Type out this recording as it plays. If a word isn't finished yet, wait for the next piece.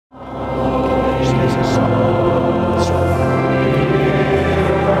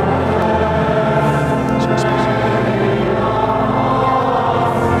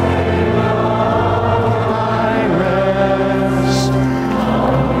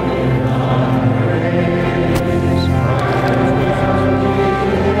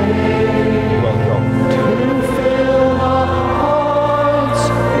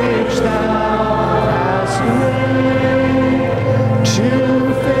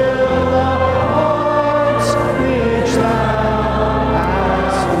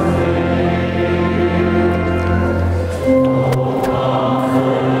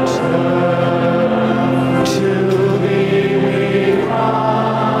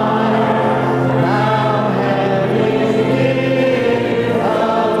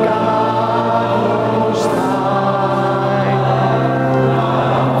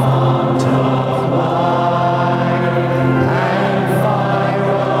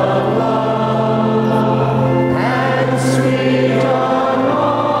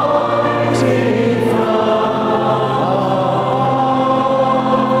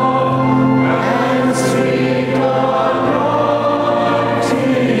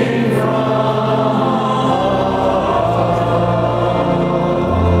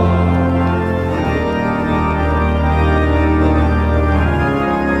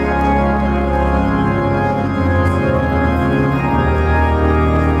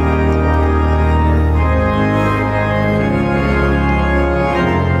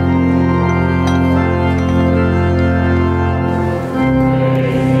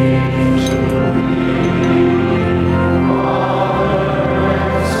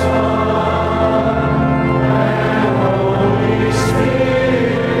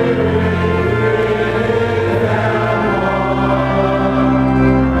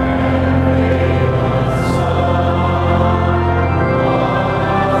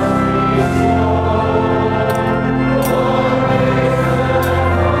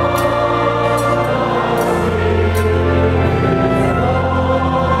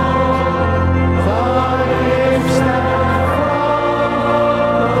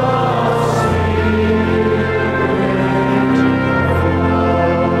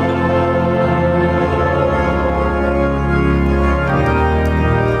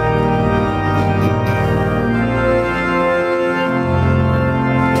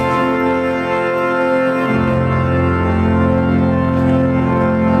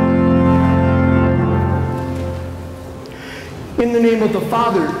name of the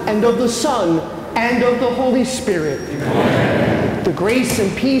Father, and of the Son, and of the Holy Spirit. Amen. The grace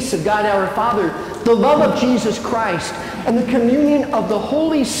and peace of God our Father, the love of Jesus Christ, and the communion of the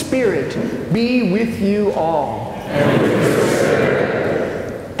Holy Spirit be with you all.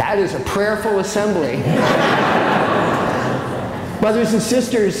 That is a prayerful assembly. Brothers and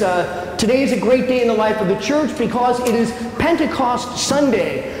sisters, today is a great day in the life of the church because it is Pentecost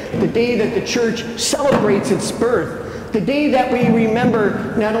Sunday, the day that the church celebrates its birth, the day that we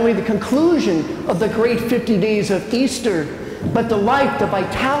remember not only the conclusion of the great 50 days of Easter, but the life, the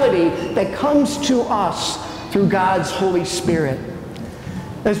vitality that comes to us through God's Holy Spirit.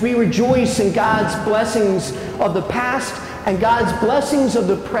 As we rejoice in God's blessings of the past and God's blessings of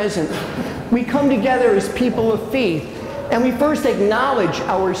the present, we come together as people of faith, and we first acknowledge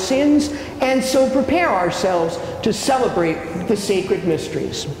our sins and so prepare ourselves to celebrate the sacred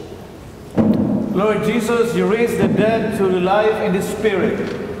mysteries. Lord Jesus, you raised the dead to life in the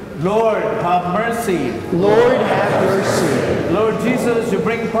Spirit. Lord, have mercy. Lord, have mercy. Lord Jesus, you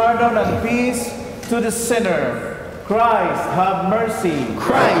bring pardon and peace to the sinner. Christ, have mercy.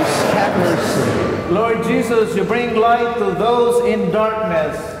 Christ, have mercy. Lord Jesus, you bring light to those in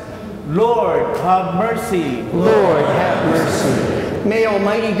darkness. Lord, have mercy. Lord, have mercy. May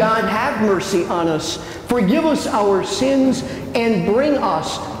Almighty God have mercy on us, forgive us our sins, and bring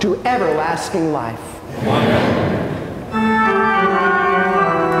us to everlasting life. Amen.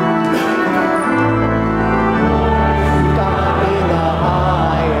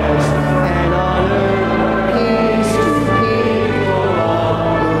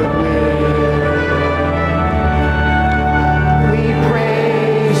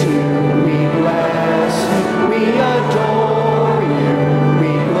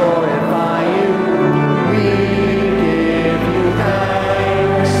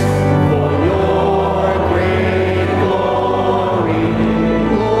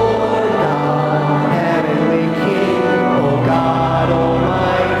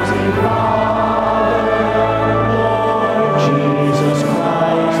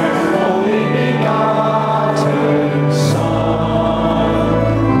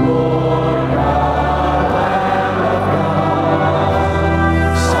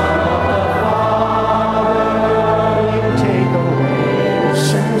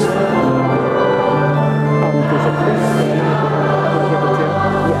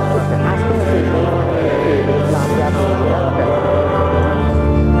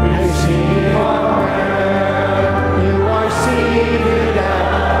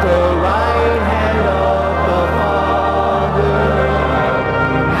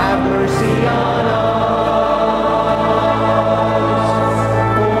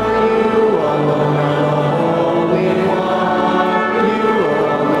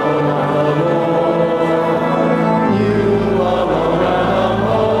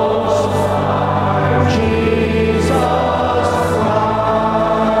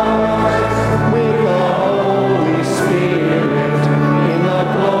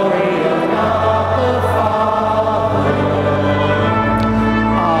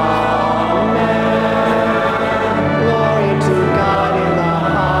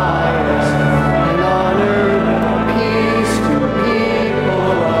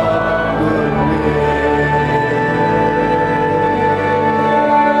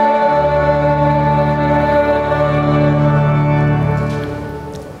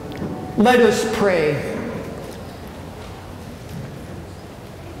 Let us pray.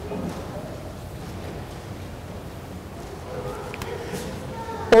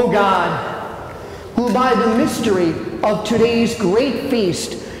 O God, who by the mystery of today's great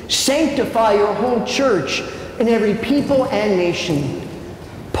feast sanctify your whole church and every people and nation,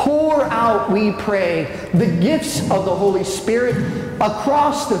 pour out, we pray, the gifts of the Holy Spirit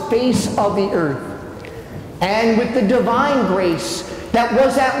across the face of the earth, and with the divine grace that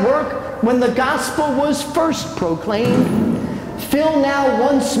was at work when the gospel was first proclaimed, fill now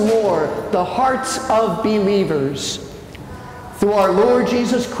once more the hearts of believers. Through our Lord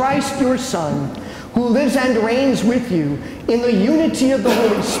Jesus Christ, your Son, who lives and reigns with you in the unity of the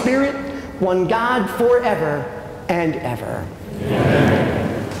Holy Spirit, one God forever and ever. Amen.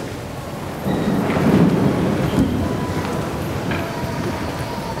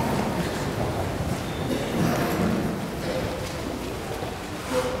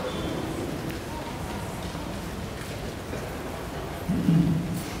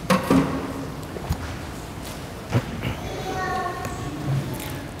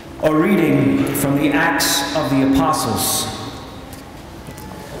 A reading from the Acts of the Apostles.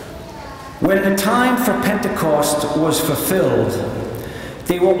 When the time for Pentecost was fulfilled,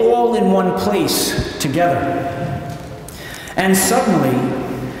 they were all in one place together. And suddenly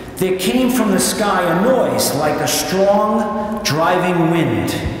there came from the sky a noise like a strong driving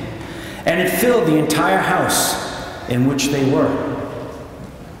wind, and it filled the entire house in which they were.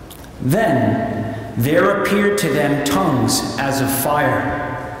 Then there appeared to them tongues as of fire,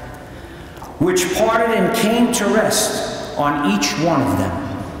 which parted and came to rest on each one of them.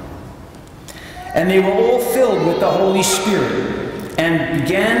 And they were all filled with the Holy Spirit and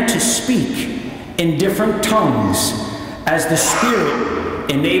began to speak in different tongues as the Spirit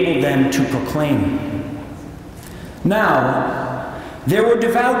enabled them to proclaim. Now, there were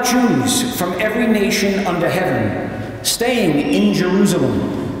devout Jews from every nation under heaven, staying in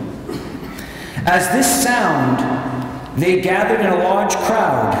Jerusalem. As this sound, they gathered in a large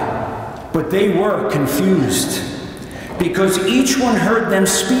crowd, but they were confused, because each one heard them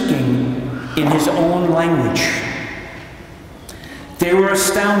speaking in his own language. They were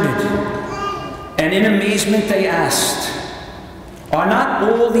astounded, and in amazement they asked, "Are not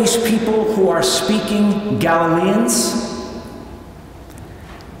all these people who are speaking Galileans?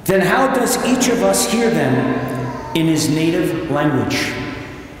 Then how does each of us hear them in his native language?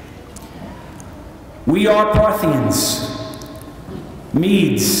 We are Parthians,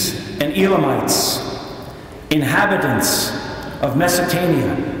 Medes and Elamites, inhabitants of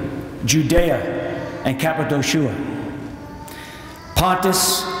Mesopotamia, Judea and Cappadocia,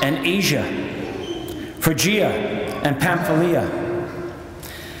 Pontus and Asia, Phrygia and Pamphylia,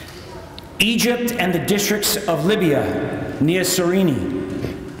 Egypt and the districts of Libya near Cyrene,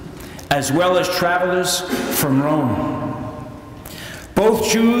 as well as travelers from Rome, both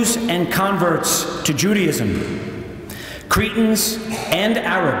Jews and converts to Judaism, Cretans and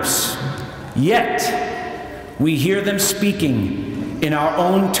Arabs. Yet we hear them speaking in our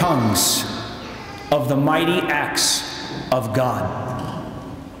own tongues of the mighty acts of God."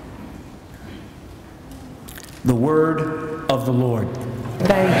 The word of the Lord.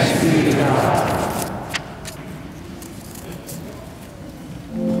 Thanks be to God.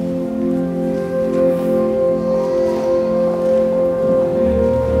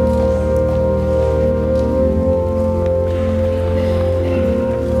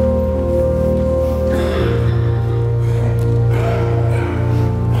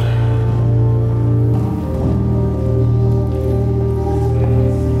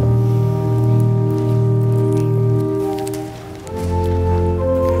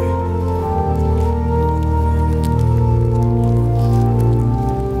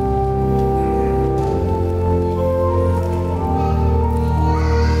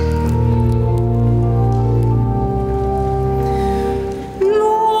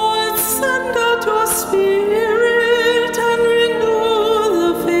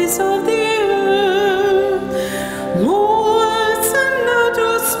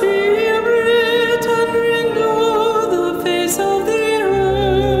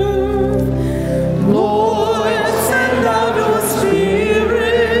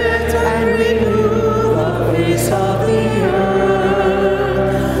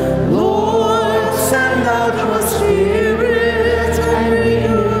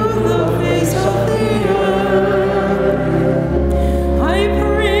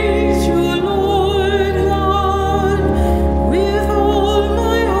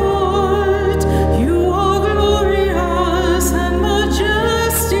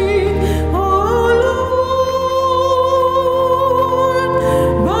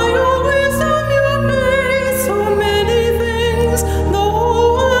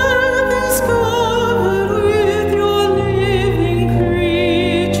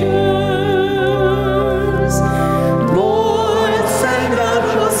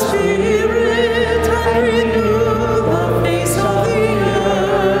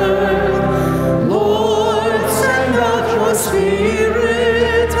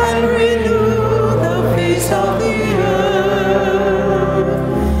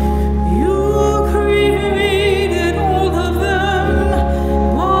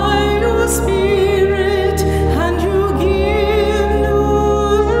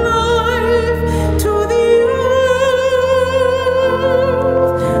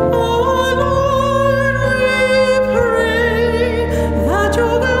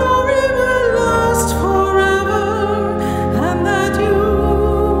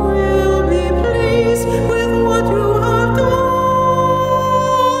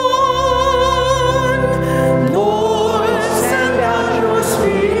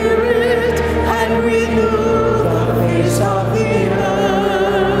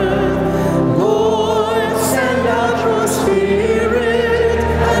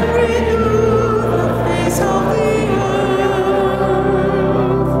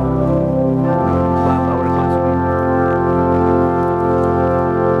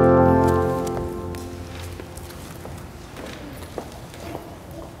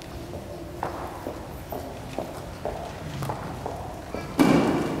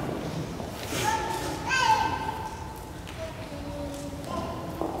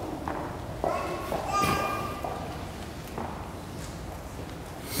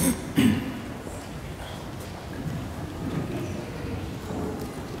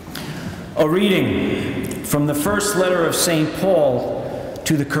 A reading from the first letter of St. Paul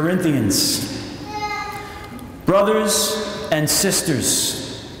to the Corinthians. Brothers and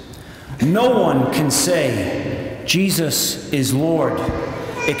sisters, no one can say Jesus is Lord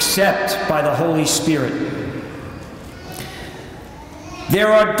except by the Holy Spirit. There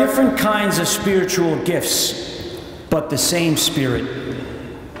are different kinds of spiritual gifts, but the same Spirit.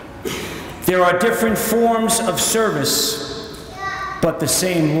 There are different forms of service, but the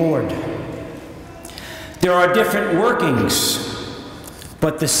same Lord. There are different workings,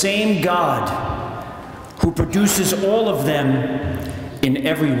 but the same God who produces all of them in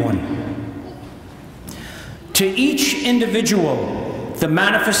everyone. To each individual, the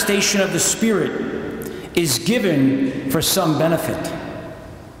manifestation of the Spirit is given for some benefit.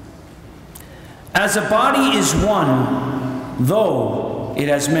 As a body is one, though it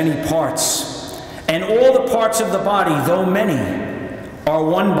has many parts, and all the parts of the body, though many, are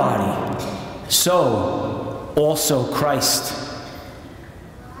one body, so also Christ.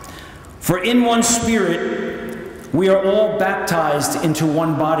 For in one Spirit we are all baptized into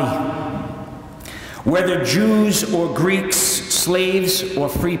one body, whether Jews or Greeks, slaves or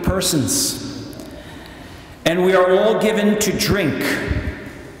free persons, and we are all given to drink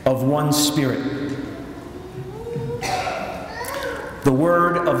of one Spirit. The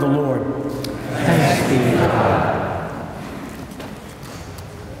word of the Lord. Thanks be to God.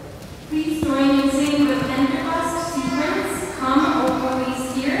 Please join in singing the Pentecost sequence, Come, O Holy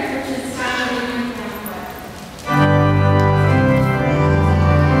Spirit, which is started in your pamphlet.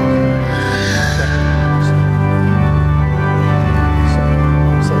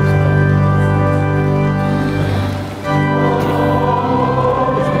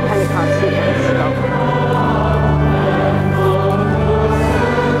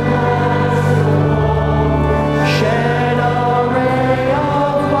 Shed a ray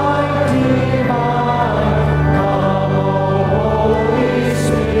of light divine.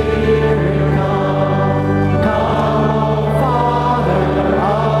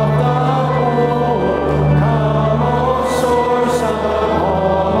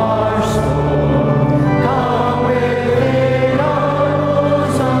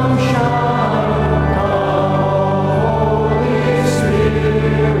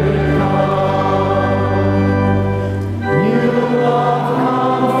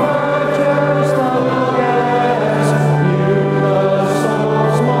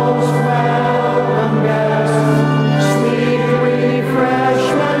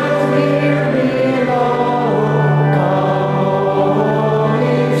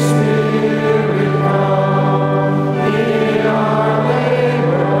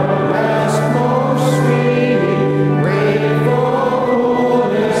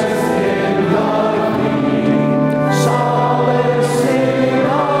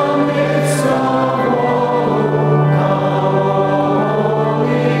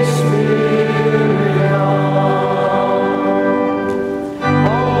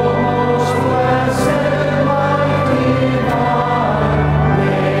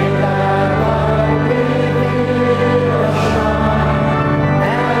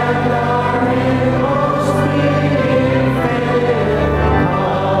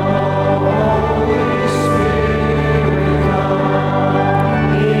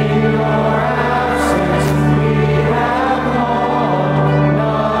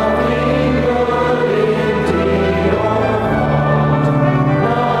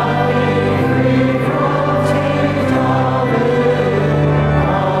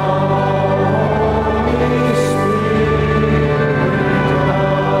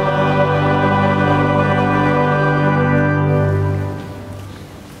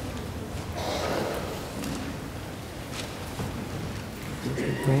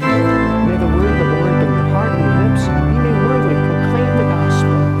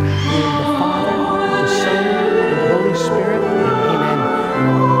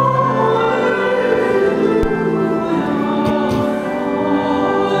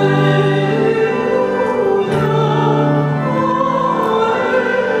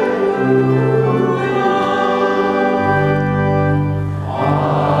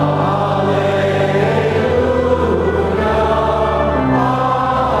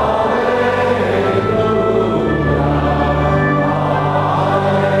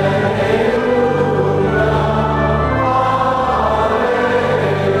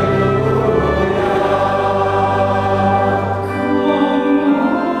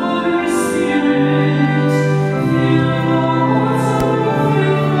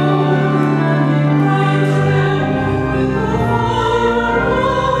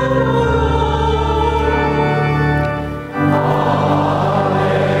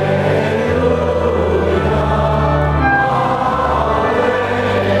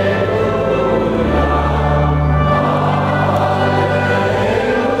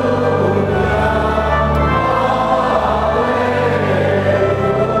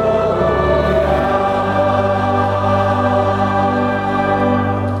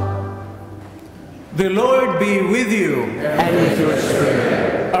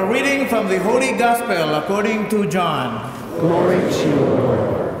 from the Holy Gospel according to John. Glory to you,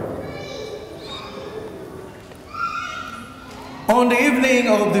 Lord. On the evening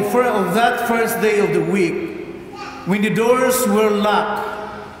of that first day of the week, when the doors were locked,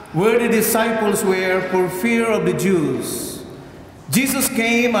 where the disciples were for fear of the Jews, Jesus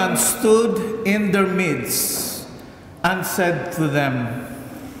came and stood in their midst and said to them,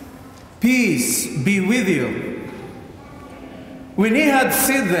 "Peace be with you." When he had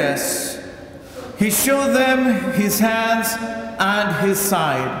said this, he showed them his hands and his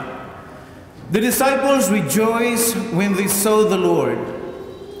side. The disciples rejoiced when they saw the Lord.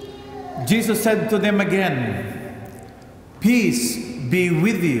 Jesus said to them again, "Peace be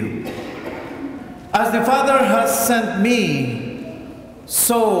with you. As the Father has sent me,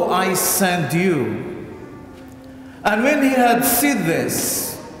 so I send you." And when he had said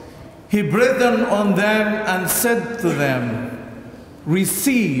this, he breathed on them and said to them,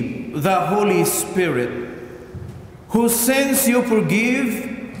 "Receive the Holy Spirit. Whose sins you forgive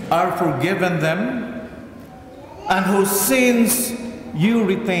are forgiven them, and whose sins you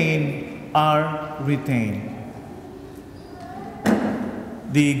retain are retained."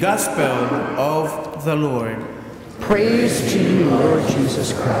 The Gospel of the Lord. Praise to you, Lord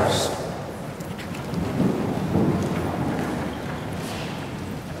Jesus Christ.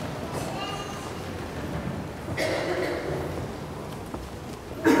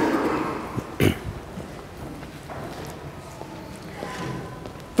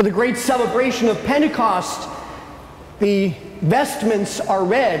 For the great celebration of Pentecost, the vestments are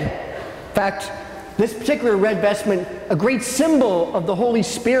red. In fact, this particular red vestment, a great symbol of the Holy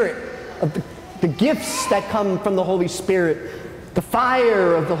Spirit, of the gifts that come from the Holy Spirit, the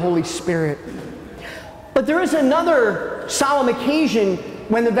fire of the Holy Spirit. But there is another solemn occasion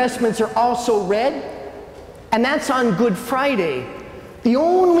when the vestments are also red, and that's on Good Friday, the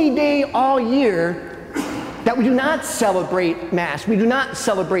only day all year that we do not celebrate Mass, we do not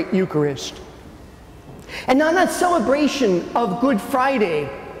celebrate Eucharist. And on that celebration of Good Friday,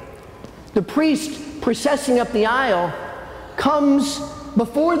 the priest processing up the aisle comes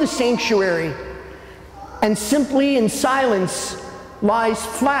before the sanctuary and simply in silence lies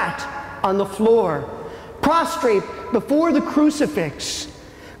flat on the floor, prostrate before the crucifix,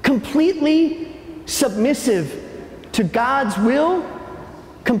 completely submissive to God's will,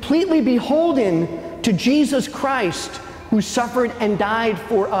 completely beholden to Jesus Christ, who suffered and died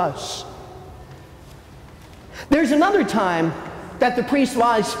for us. There's another time that the priest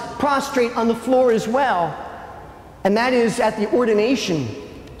lies prostrate on the floor as well, and that is at the ordination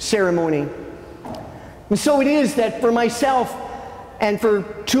ceremony. And so it is that for myself and for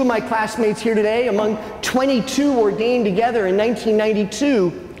two of my classmates here today, among 22 ordained together in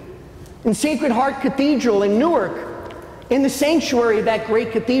 1992, in Sacred Heart Cathedral in Newark, in the sanctuary of that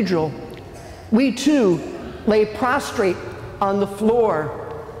great cathedral, we too lay prostrate on the floor,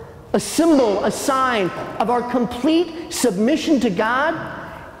 a symbol, a sign of our complete submission to God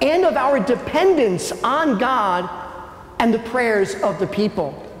and of our dependence on God and the prayers of the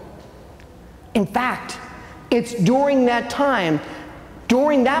people. In fact, it's during that time,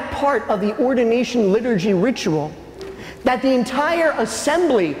 during that part of the ordination liturgy ritual, that the entire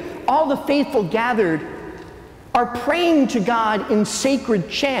assembly, all the faithful gathered, are praying to God in sacred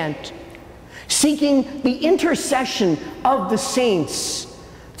chant, seeking the intercession of the saints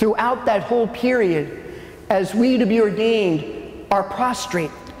throughout that whole period as we to be ordained are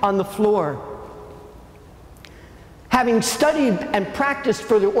prostrate on the floor. Having studied and practiced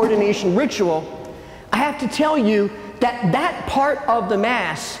for the ordination ritual, I have to tell you that that part of the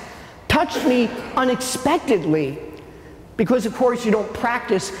Mass touched me unexpectedly, because of course you don't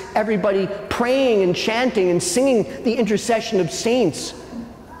practice everybody praying and chanting and singing the intercession of saints.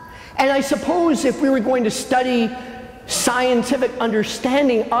 And I suppose if we were going to study scientific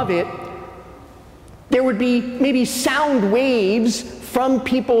understanding of it, there would be maybe sound waves from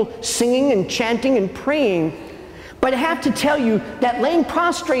people singing and chanting and praying. But I have to tell you that laying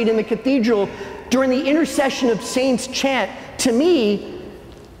prostrate in the cathedral during the intercession of saints chant, to me,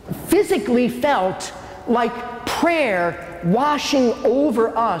 physically felt like prayer washing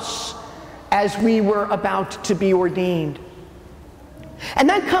over us as we were about to be ordained. And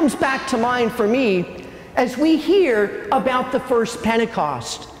that comes back to mind for me as we hear about the first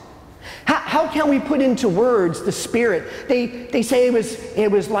Pentecost. How can we put into words the Spirit? They say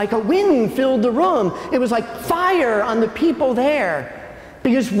it was like a wind filled the room. It was like fire on the people there.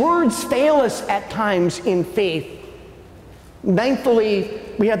 Because words fail us at times in faith. Thankfully,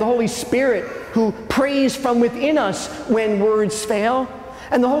 we have the Holy Spirit who prays from within us when words fail.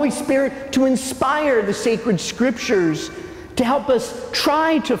 And the Holy Spirit to inspire the sacred scriptures, to help us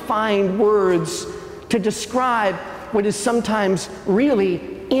try to find words to describe what is sometimes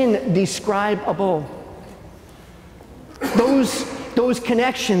really indescribable. Those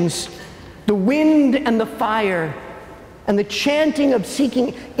connections, the wind and the fire, and the chanting of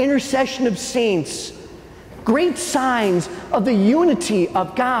seeking intercession of saints, great signs of the unity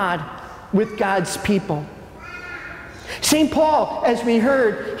of God with God's people. St. Paul, as we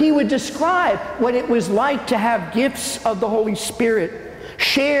heard, he would describe what it was like to have gifts of the Holy Spirit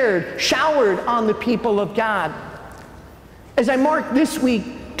showered on the people of God. As I mark this week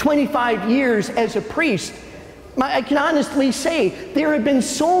 25 years as a priest, I can honestly say there have been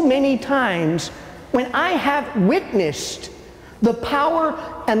so many times when I have witnessed the power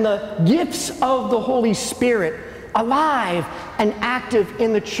and the gifts of the Holy Spirit alive and active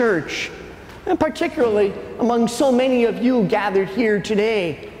in the church, and particularly among so many of you gathered here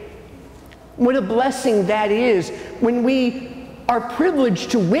today. What a blessing that is when we are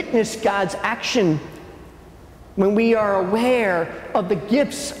privileged to witness God's action, when we are aware of the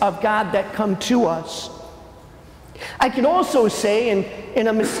gifts of God that come to us. I can also say, in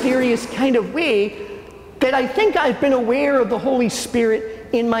a mysterious kind of way, that I think I've been aware of the Holy Spirit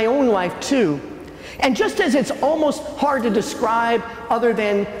in my own life too. And just as it's almost hard to describe other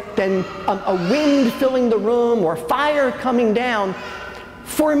than a wind filling the room or fire coming down,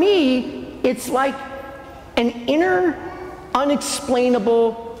 for me, it's like an inner,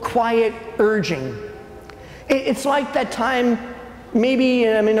 unexplainable, quiet urging. It's like that time, maybe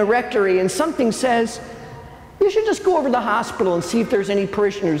I'm in a rectory and something says, you should just go over to the hospital and see if there's any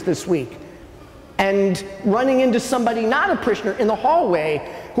parishioners this week. And running into somebody, not a parishioner, in the hallway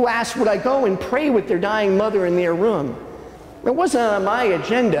who asked would I go and pray with their dying mother in their room. It wasn't on my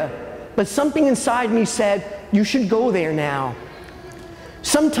agenda, but something inside me said, you should go there now.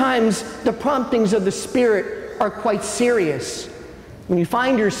 Sometimes the promptings of the Spirit are quite serious. When you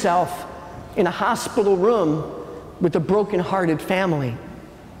find yourself in a hospital room with a broken-hearted family.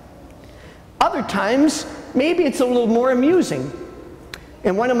 Other times, maybe it's a little more amusing.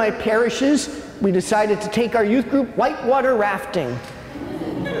 In one of my parishes, we decided to take our youth group whitewater rafting.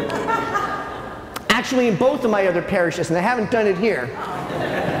 Actually, in both of my other parishes, and I haven't done it here.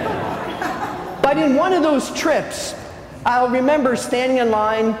 But in one of those trips, I'll remember standing in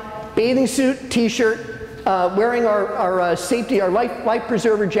line, bathing suit, t-shirt, wearing our safety, our life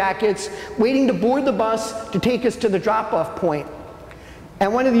preserver jackets, waiting to board the bus to take us to the drop-off point.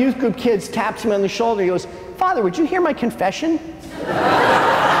 And one of the youth group kids taps me on the shoulder. He goes, "Father, would you hear my confession?"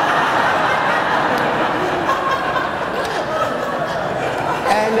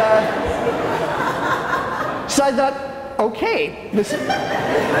 And so I thought, okay, this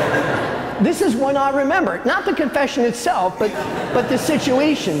is one I'll remember. Not the confession itself, but the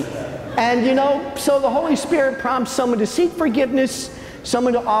situation. And you know, so the Holy Spirit prompts someone to seek forgiveness,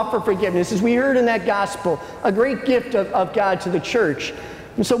 someone to offer forgiveness. As we heard in that gospel, a great gift of God to the church.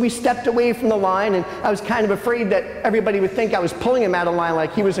 And so we stepped away from the line, and I was kind of afraid that everybody would think I was pulling him out of line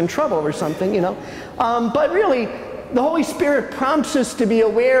like he was in trouble or something, you know. But really, the Holy Spirit prompts us to be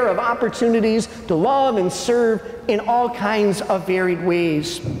aware of opportunities to love and serve in all kinds of varied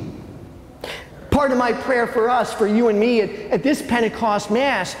ways. Part of my prayer for us, for you and me at this Pentecost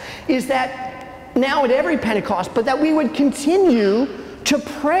Mass, is that now at every Pentecost, but that we would continue to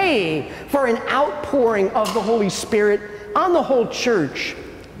pray for an outpouring of the Holy Spirit on the whole church.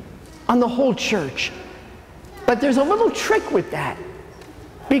 On the whole church. But there's a little trick with that.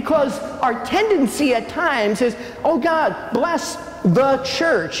 Because our tendency at times is, oh God, bless the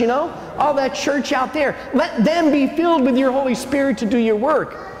church, you know? All that church out there. Let them be filled with your Holy Spirit to do your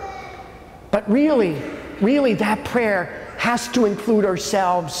work. But really, that prayer has to include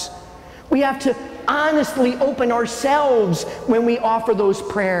ourselves. We have to honestly open ourselves when we offer those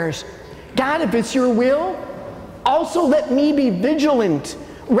prayers. God, if it's your will, also let me be vigilant,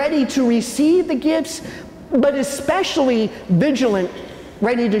 ready to receive the gifts, but especially vigilant,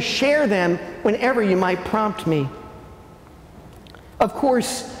 ready to share them whenever you might prompt me. Of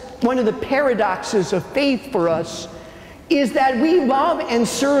course, one of the paradoxes of faith for us is that we love and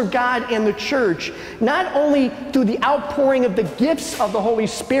serve God and the church, not only through the outpouring of the gifts of the Holy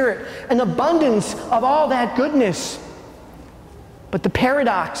Spirit, an abundance of all that goodness, but the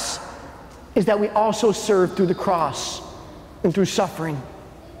paradox is that we also serve through the cross and through suffering.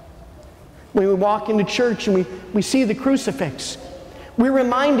 When we walk into church and we see the crucifix, we're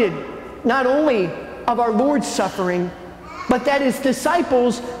reminded not only of our Lord's suffering, but that as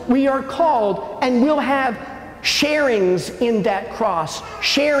disciples we are called and will have sharings in that cross,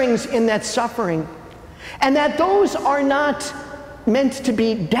 sharings in that suffering. And that those are not meant to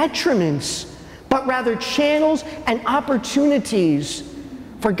be detriments, but rather channels and opportunities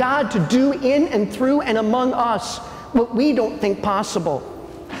for God to do in and through and among us what we don't think possible.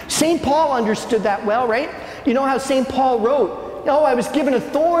 St. Paul understood that well, right? You know how St. Paul wrote, "Oh, I was given a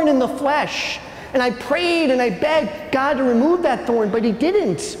thorn in the flesh, and I prayed and I begged God to remove that thorn, but he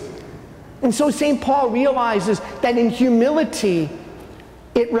didn't." And so St. Paul realizes that in humility,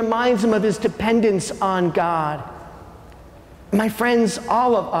 it reminds him of his dependence on God. My friends,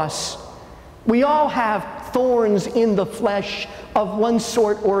 all of us, we all have thorns in the flesh of one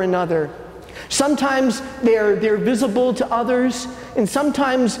sort or another. Sometimes they're visible to others, and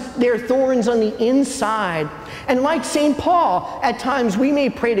sometimes they're thorns on the inside. And like St. Paul, at times we may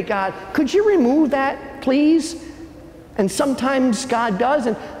pray to God, "Could you remove that, please?" And sometimes God does,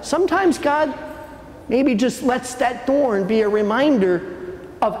 and sometimes God maybe just lets that thorn be a reminder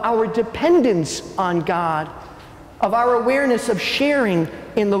of our dependence on God, of our awareness of sharing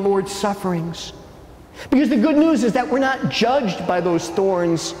in the Lord's sufferings. Because the good news is that we're not judged by those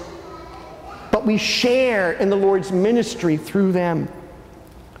thorns, but we share in the Lord's ministry through them.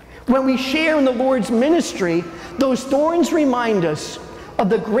 When we share in the Lord's ministry, those thorns remind us of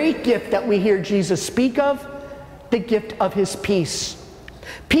the great gift that we hear Jesus speak of, the gift of his peace.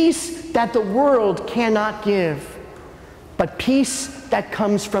 Peace that the world cannot give, but peace that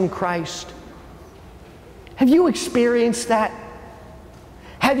comes from Christ. Have you experienced that?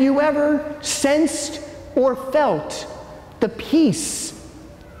 Have you ever sensed or felt the peace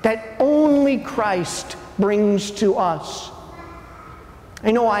that only Christ brings to us?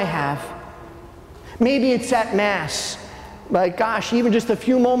 I know I have. Maybe it's at Mass. Like, gosh, even just a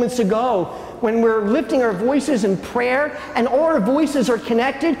few moments ago, when we're lifting our voices in prayer, and all our voices are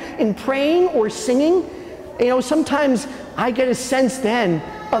connected in praying or singing, you know, sometimes I get a sense then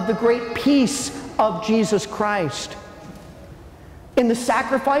of the great peace of Jesus Christ. In the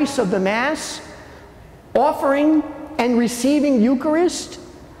sacrifice of the Mass, offering and receiving Eucharist,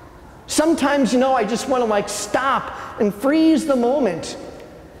 sometimes, you know, I just want to like stop and freeze the moment.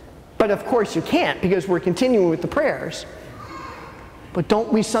 But of course you can't, because we're continuing with the prayers. But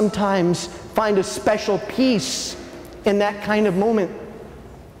don't we sometimes find a special peace in that kind of moment?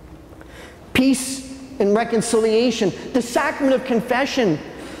 Peace and reconciliation. The sacrament of confession.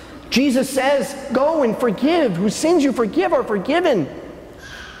 Jesus says, "Go and forgive. Whose sins you forgive are forgiven."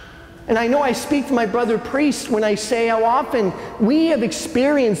 And I know I speak for my brother priests when I say how often we have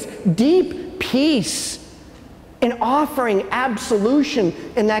experienced deep peace in offering absolution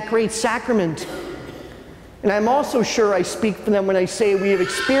in that great sacrament. And I'm also sure I speak for them when I say we have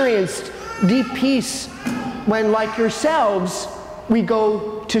experienced deep peace when, like yourselves, we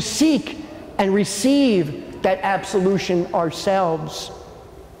go to seek and receive that absolution ourselves.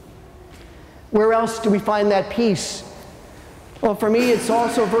 Where else do we find that peace? Well, for me, it's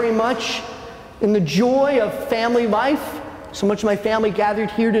also very much in the joy of family life. So much of my family gathered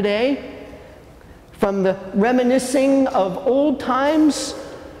here today. From the reminiscing of old times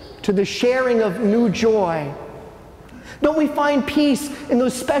to the sharing of new joy. Don't we find peace in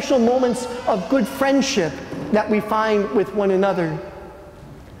those special moments of good friendship that we find with one another?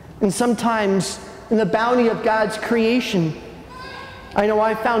 And sometimes in the bounty of God's creation. I know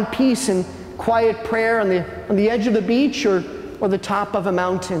I found peace in quiet prayer on the edge of the beach or the top of a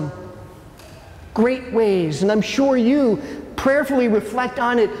mountain. Great ways, and I'm sure you prayerfully reflect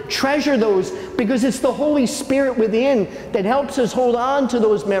on it, treasure those, because it's the Holy Spirit within that helps us hold on to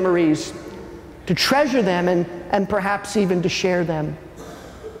those memories, to treasure them and perhaps even to share them.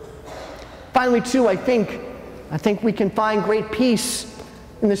 Finally, too, I think we can find great peace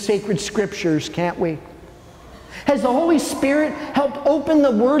in the sacred scriptures, can't we? Has the Holy Spirit helped open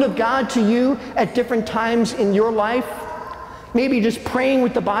the Word of God to you at different times in your life? Maybe just praying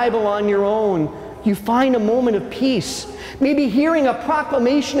with the Bible on your own, you find a moment of peace. Maybe hearing a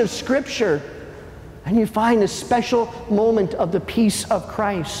proclamation of Scripture, and you find a special moment of the peace of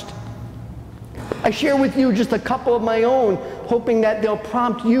Christ. I share with you just a couple of my own, hoping that they'll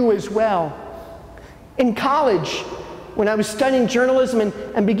prompt you as well. In college, when I was studying journalism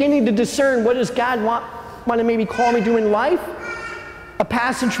and beginning to discern what does God want to maybe call me to do in life, a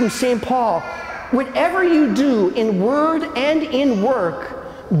passage from St. Paul. Whatever you do in word and in work,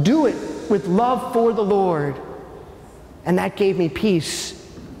 do it with love for the Lord. And that gave me peace.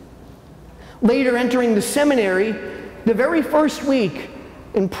 Later, entering the seminary, the very first week,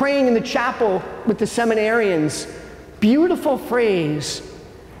 in praying in the chapel with the seminarians, beautiful phrase,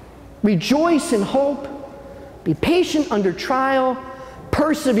 rejoice in hope, be patient under trial,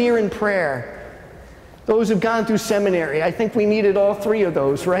 persevere in prayer. Those who've gone through seminary, I think we needed all three of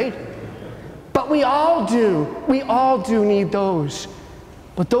those, right? But we all do need those.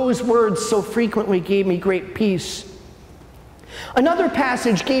 But those words so frequently gave me great peace. Another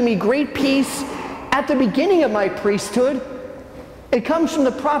passage gave me great peace at the beginning of my priesthood. It comes from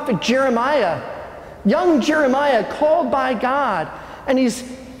the prophet Jeremiah. Young Jeremiah called by God, and he's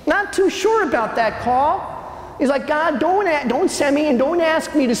not too sure about that call. He's like, God, don't send me and don't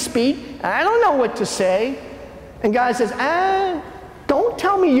ask me to speak. I don't know what to say. And God says, don't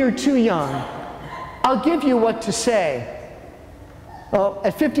tell me you're too young. I'll give you what to say. Well,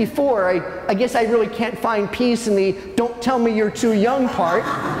 at 54, I guess I really can't find peace in the don't tell me you're too young part.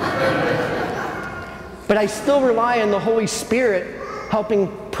 But I still rely on the Holy Spirit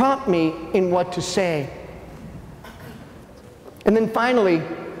helping prompt me in what to say. And then finally,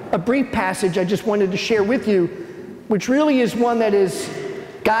 a brief passage I just wanted to share with you, which really is one that has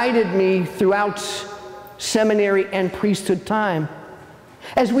guided me throughout seminary and priesthood time.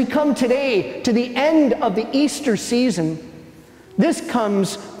 As we come today to the end of the Easter season, this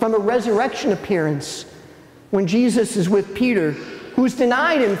comes from a resurrection appearance when Jesus is with Peter, who's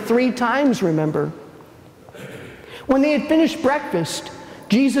denied him 3 times, remember. When they had finished breakfast,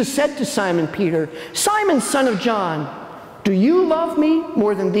 Jesus said to Simon Peter, Simon, son of John, do you love me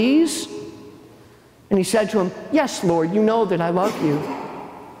more than these? And he said to him, yes, Lord, you know that I love you.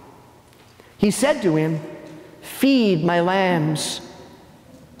 He said to him, feed my lambs.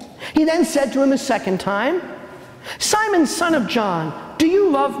 He then said to him a second time, Simon, son of John, do you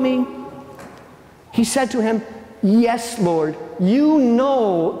love me? He said to him, yes, Lord, you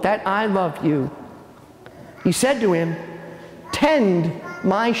know that I love you. He said to him, tend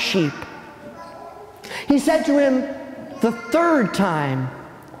my sheep. He said to him the third time,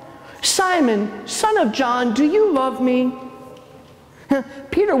 Simon, son of John, do you love me?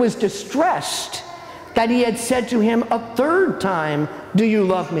 Peter was distressed that he had said to him a third time, do you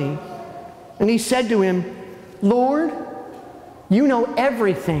love me? And he said to him, Lord, you know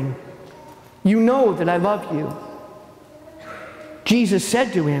everything. You know that I love you. Jesus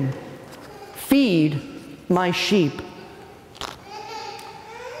said to him, feed my sheep.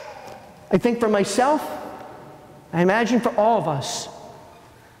 I think for myself, I imagine for all of us,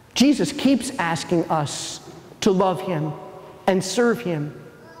 Jesus keeps asking us to love him and serve him.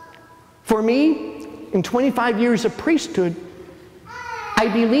 For me, in 25 years of priesthood, I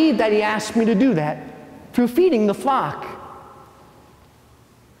believe that he asked me to do that through feeding the flock.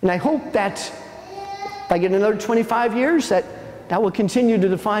 And I hope that if I get another 25 years, that will continue to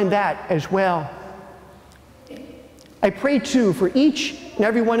define that as well. I pray too for each and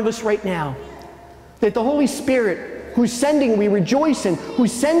every one of us right now, that the Holy Spirit, whose sending we rejoice in,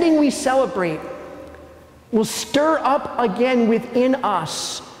 whose sending we celebrate, will stir up again within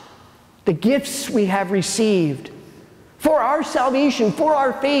us the gifts we have received for our salvation, for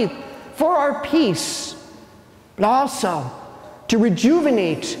our faith, for our peace, but also to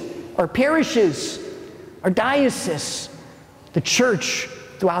rejuvenate our parishes, our diocese, the church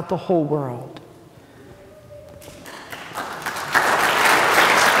throughout the whole world.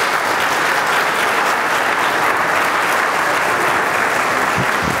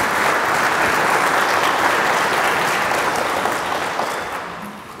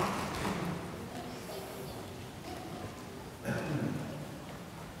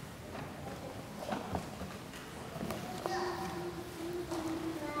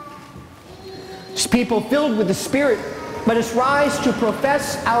 People filled with the Spirit, let us rise to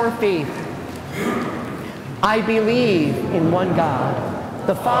profess our faith. I believe in one God,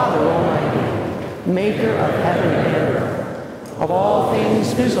 the Father Almighty, maker of heaven and earth, of all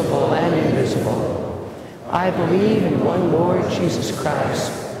things visible and invisible. I believe in one Lord Jesus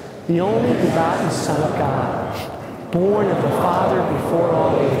Christ, the only begotten Son of God, born of the Father before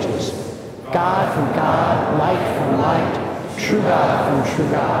all ages, God from God, light from light, true God from true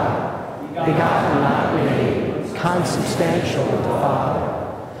God, begotten, not made, consubstantial with the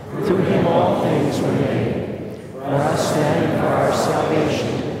Father. Through him all things were made. For us then and for our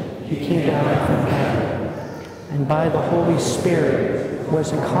salvation, he came down from heaven, and by the Holy Spirit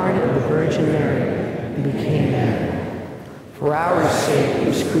was incarnate of the Virgin Mary, and became man. For our sake he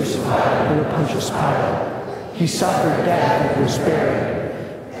was crucified under Pontius Pilate. He suffered death and was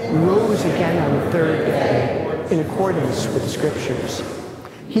buried, rose again on the third day, in accordance with the Scriptures.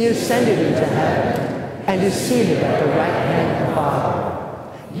 He ascended into heaven and is seated at the right hand of the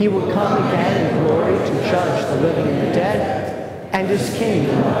Father. He will come again in glory to judge the living and the dead, and his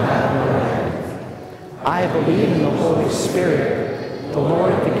kingdom will have no end. I believe in the Holy Spirit, the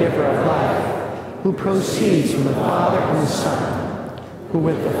Lord, the giver of life, who proceeds from the Father and the Son, who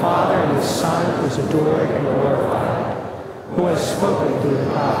with the Father and the Son is adored and glorified, who has spoken through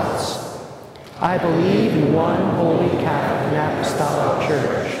the prophets. I believe in one holy Catholic and Apostolic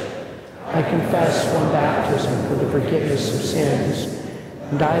Church. I confess one baptism for the forgiveness of sins,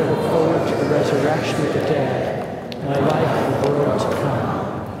 and I look forward to the resurrection of the dead and the life of the world to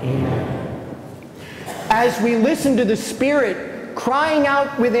come. Amen. As we listen to the Spirit crying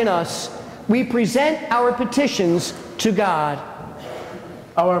out within us, we present our petitions to God.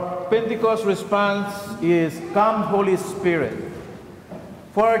 Our Pentecost response is, Come, Holy Spirit.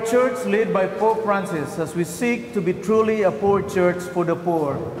 For our church led by Pope Francis, as we seek to be truly a poor church for the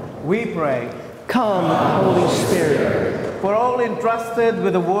poor, we pray. Come, Holy Spirit. For all entrusted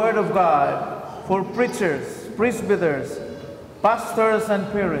with the Word of God, for preachers, presbyters, pastors, and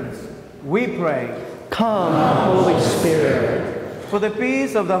parents, we pray. Come, Holy Spirit. For the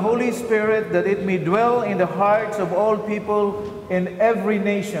peace of the Holy Spirit, that it may dwell in the hearts of all people in every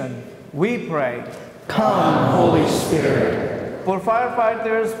nation, we pray. Come, Holy Spirit. For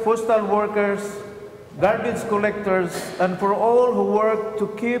firefighters, postal workers, garbage collectors, and for all who work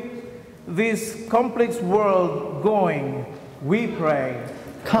to keep this complex world going, we pray.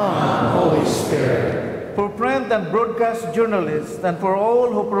 Come, Holy Spirit. For print and broadcast journalists, and for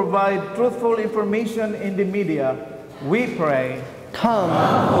all who provide truthful information in the media, we pray. Come,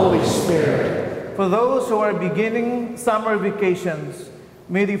 Holy Spirit. For those who are beginning summer vacations,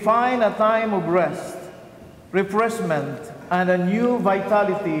 may they find a time of rest, refreshment, and a new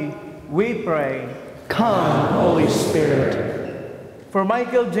vitality, we pray. Come, Holy Spirit. For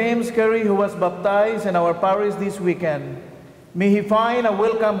Michael James Carey, who was baptized in our parish this weekend, may he find a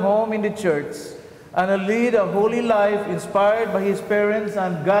welcome home in the church and lead a holy life inspired by his parents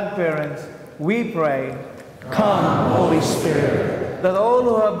and godparents, we pray. Come, Holy Spirit. That all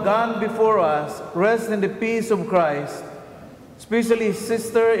who have gone before us rest in the peace of Christ, especially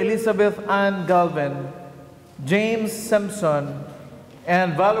Sister Elizabeth Ann Galvin, James Simpson,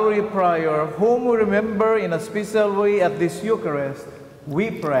 and Valerie Pryor, whom we remember in a special way at this Eucharist, we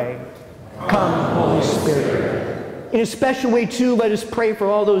pray. Come, Holy Spirit. In a special way, too, let us pray for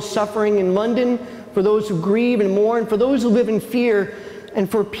all those suffering in London, for those who grieve and mourn, for those who live in fear, and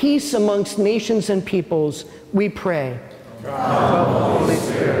for peace amongst nations and peoples, we pray. Come, Holy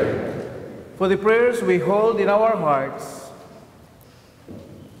Spirit. For the prayers we hold in our hearts,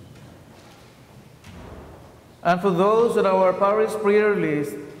 and for those on our parish prayer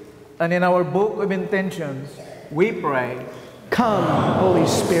list and in our book of intentions, we pray. Come, Holy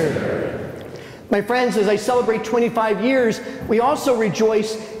Spirit. My friends, as I celebrate 25 years, we also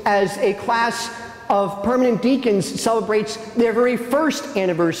rejoice as a class of permanent deacons celebrates their very first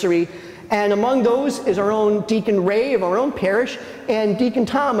anniversary. And among those is our own Deacon Ray of our own parish and Deacon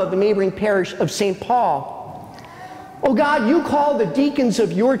Tom of the neighboring parish of St. Paul. Oh God, you call the deacons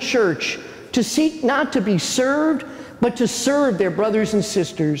of your church to seek not to be served, but to serve their brothers and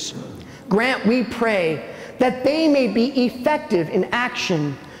sisters. Grant, we pray, that they may be effective in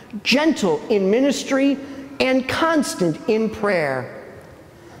action, gentle in ministry, and constant in prayer.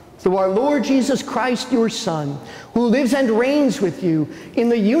 Through our Lord Jesus Christ, your Son, who lives and reigns with you in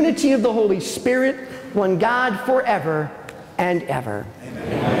the unity of the Holy Spirit, one God forever and ever.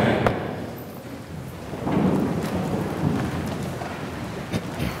 Amen.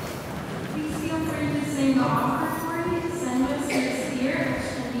 The offertory to send us this year, which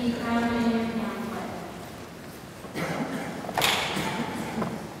can be found in your pamphlet.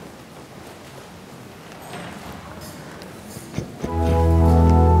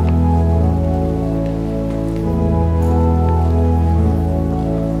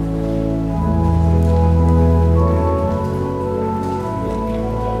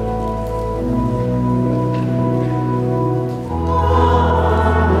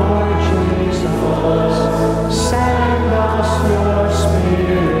 Lord Jesus,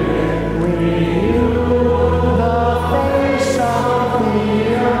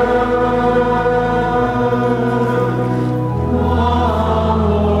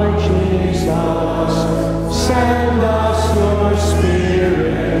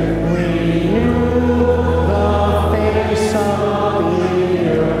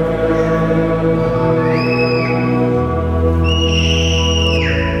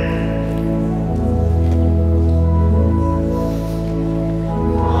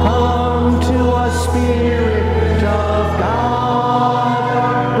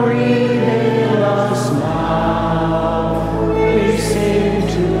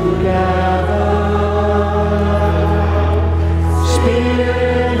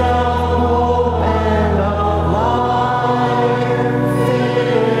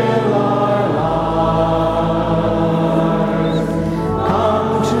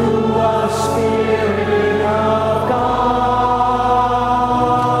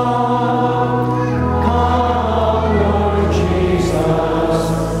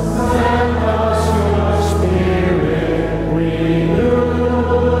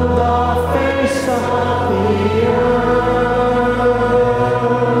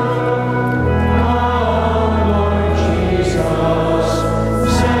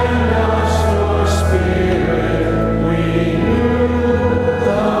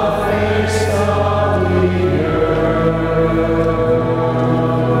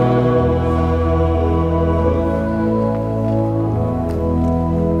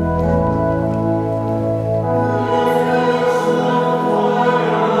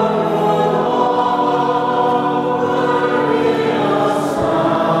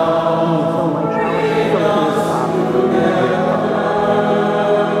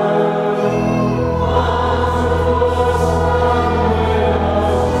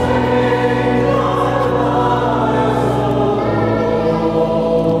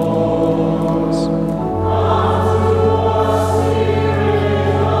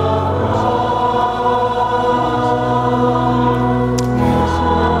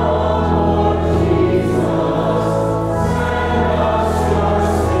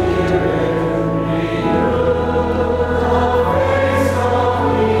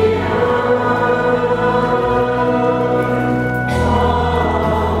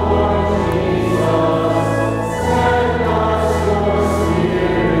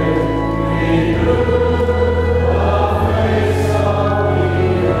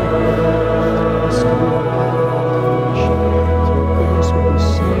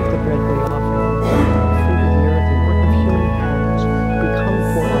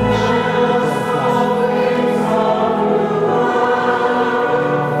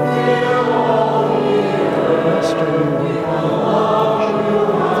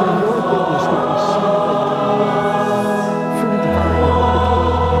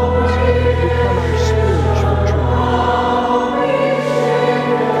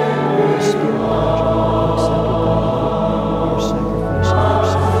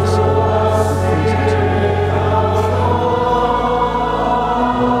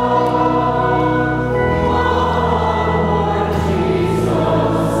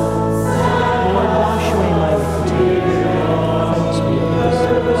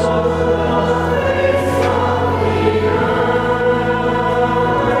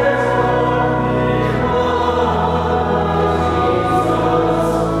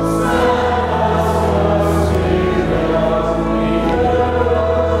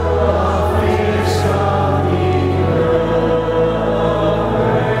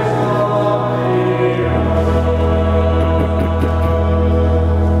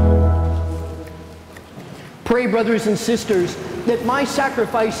 brothers and sisters, that my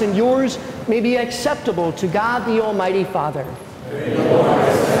sacrifice and yours may be acceptable to God the Almighty Father. May the Lord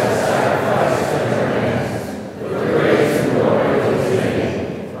accept sacrifice and prayers, for the grace and glory of his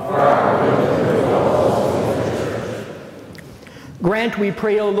name, for our good and the will of the Church. Grant, we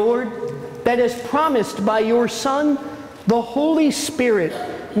pray, O Lord, that as promised by your Son, the Holy Spirit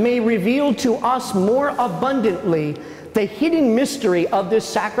may reveal to us more abundantly the hidden mystery of this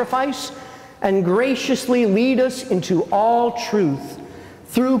sacrifice and graciously lead us into all truth.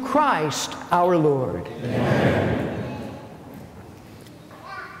 Through Christ our Lord. Amen.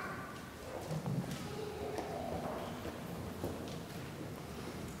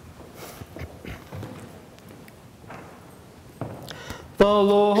 The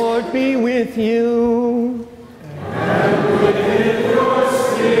Lord be with you. And with your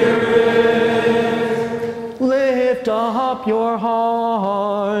spirit. Lift up your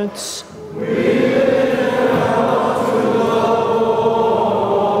hearts. We lift them up to the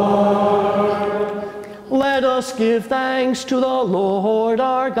Lord. Let us give thanks to the Lord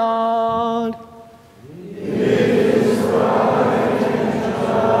our God. It is right and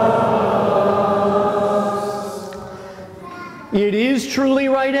just. It is truly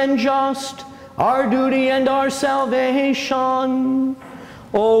right and just, our duty and our salvation,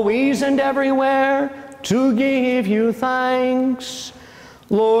 always and everywhere to give you thanks.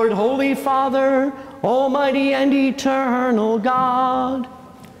 Lord, Holy Father, Almighty and eternal God,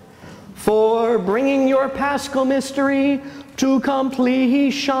 for bringing your Paschal mystery to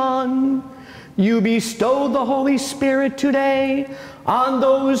completion, you bestowed the Holy Spirit today on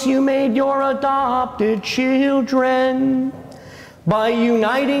those you made your adopted children, by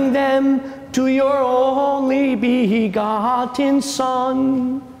uniting them to your only begotten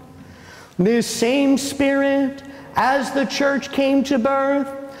Son. This same Spirit, as the Church came to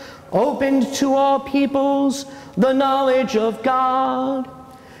birth, opened to all peoples the knowledge of God,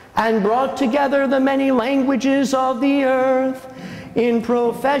 and brought together the many languages of the earth in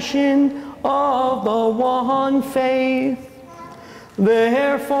profession of the one faith.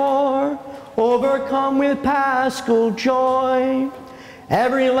 Therefore, overcome with Paschal joy,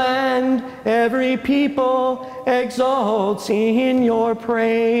 every land, every people exalts in your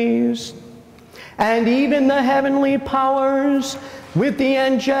praise. And even the heavenly powers with the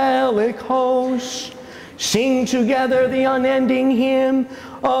angelic hosts sing together the unending hymn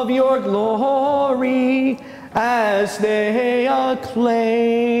of your glory as they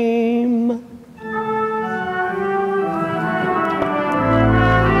acclaim.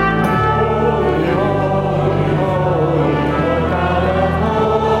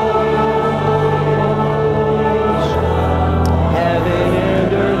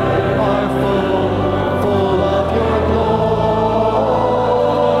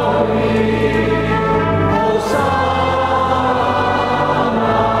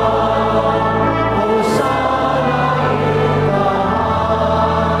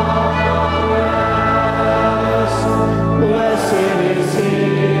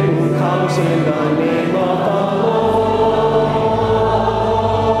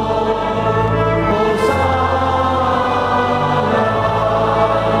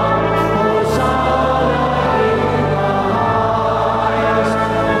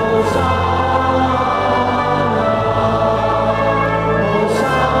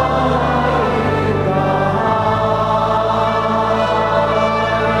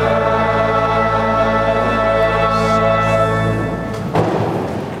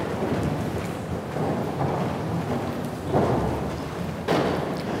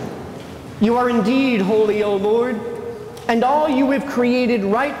 You are indeed holy, O Lord, and all you have created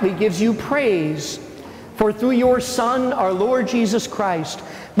rightly gives you praise. For through your Son, our Lord Jesus Christ,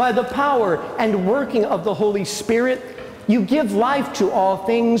 by the power and working of the Holy Spirit, you give life to all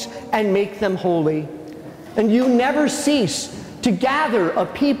things and make them holy. And you never cease to gather a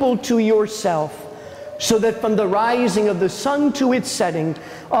people to yourself, so that from the rising of the sun to its setting,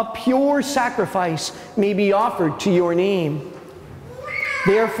 a pure sacrifice may be offered to your name.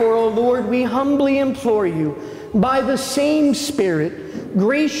 Therefore, O Lord, we humbly implore you, by the same Spirit,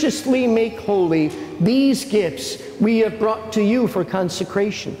 graciously make holy these gifts we have brought to you for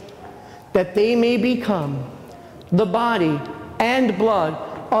consecration, that they may become the body and blood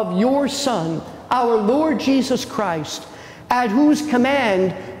of your Son, our Lord Jesus Christ, at whose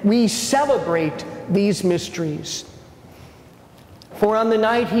command we celebrate these mysteries. For on the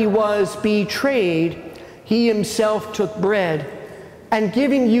night he was betrayed, he himself took bread, and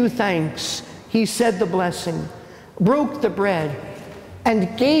giving you thanks, he said the blessing, broke the bread,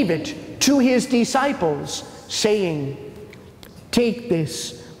 and gave it to his disciples, saying, "Take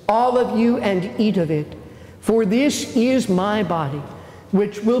this, all of you, and eat of it, For this is my body,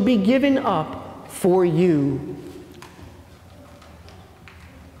 which will be given up for you.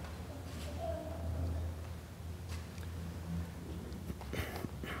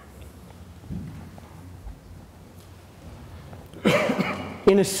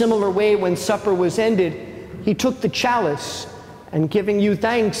 In a similar way, when supper was ended, he took the chalice, and giving you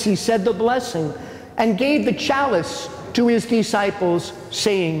thanks, he said the blessing, and gave the chalice to his disciples,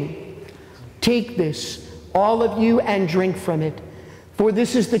 saying, "Take this, all of you, and drink from it, for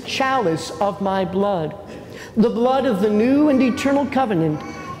this is the chalice of my blood, the blood of the new and eternal covenant,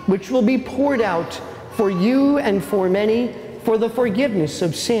 which will be poured out for you and for many for the forgiveness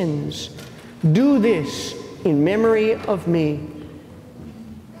of sins. Do this in memory of me."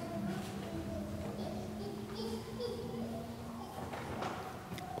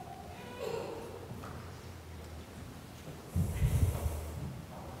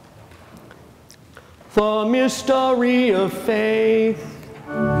 The mystery of faith.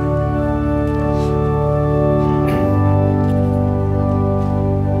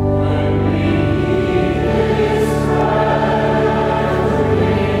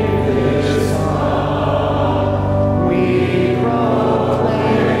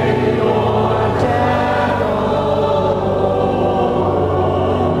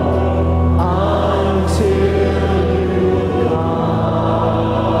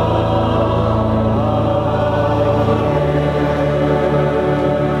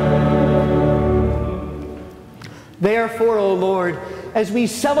 Therefore, O Lord, as we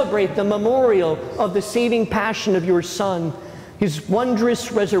celebrate the memorial of the saving passion of your Son, his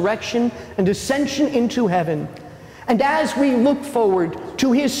wondrous resurrection and ascension into heaven, and as we look forward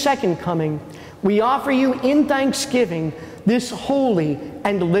to his second coming, we offer you in thanksgiving this holy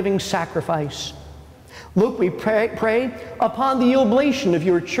and living sacrifice. Look, we pray upon the oblation of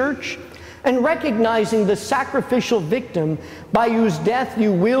your church, and recognizing the sacrificial victim by whose death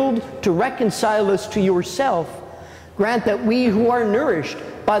you willed to reconcile us to yourself, grant that we who are nourished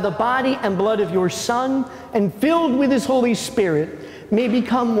by the body and blood of your Son and filled with his Holy Spirit may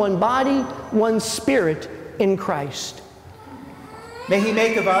become one body, one spirit in Christ. May he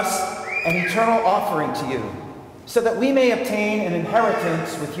make of us an eternal offering to you, so that we may obtain an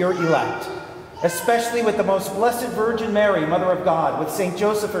inheritance with your elect, especially with the most blessed Virgin Mary, Mother of God, with Saint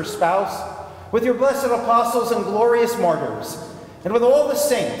Joseph, her spouse, with your blessed apostles and glorious martyrs, and with all the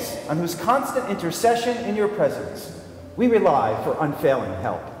saints on whose constant intercession in your presence we rely for unfailing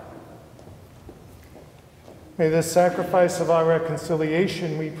help. May this sacrifice of our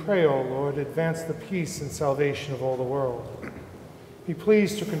reconciliation, we pray, O Lord, advance the peace and salvation of all the world. Be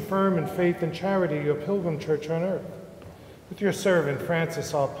pleased to confirm in faith and charity your pilgrim church on earth, with your servant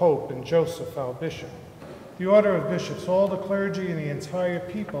Francis, our Pope, and Joseph, our Bishop, the order of bishops, all the clergy, and the entire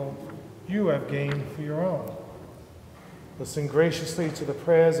people you have gained for your own. Listen graciously to the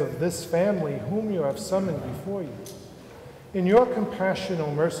prayers of this family whom you have summoned before you. In your compassion,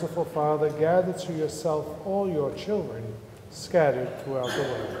 O merciful Father, gather to yourself all your children scattered throughout the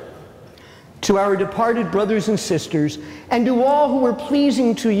world. To our departed brothers and sisters, and to all who were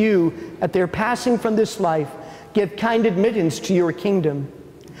pleasing to you at their passing from this life, give kind admittance to your kingdom.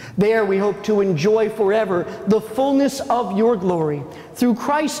 There we hope to enjoy forever the fullness of your glory. Through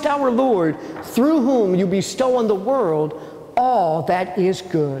Christ our Lord, through whom you bestow on the world all that is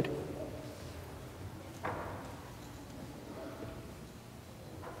good.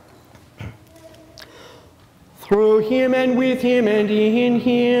 Through him and with him and in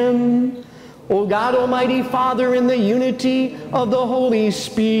him, O God, Almighty Father, in the unity of the Holy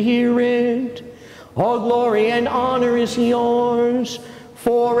Spirit, all glory and honor is yours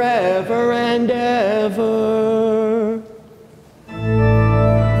forever and ever.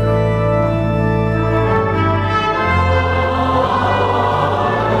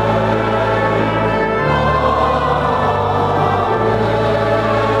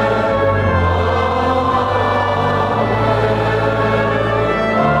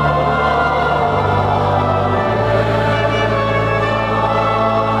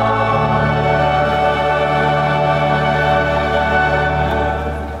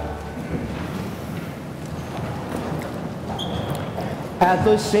 At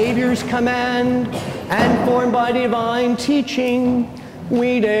the Savior's command, and formed by divine teaching,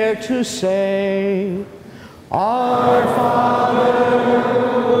 we dare to say, Our Father,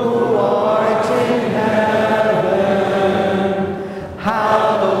 who art in heaven,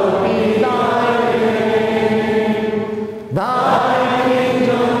 hallowed be thy name. Thy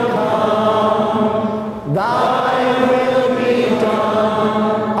kingdom come, thy will be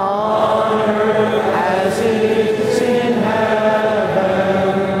done, on earth as it is in heaven.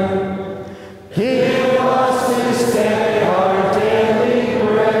 Give us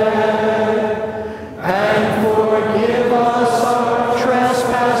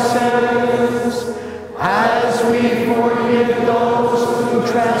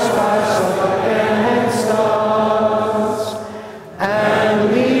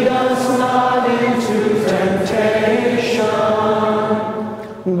and lead us not into temptation,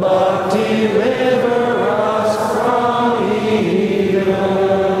 but deliver us from evil.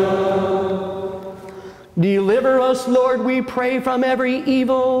 Deliver us, Lord, we pray, from every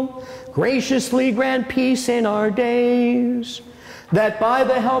evil. Graciously grant peace in our days, that by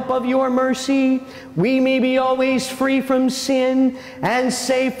the help of your mercy we may be always free from sin and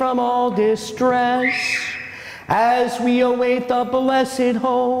safe from all distress, as we await the blessed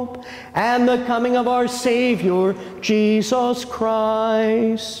hope and the coming of our Savior, Jesus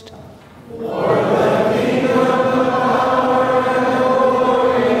Christ. Lord, the kingdom, the power, and the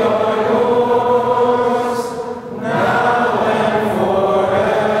glory are yours, now and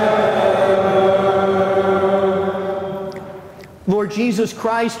forever. Lord Jesus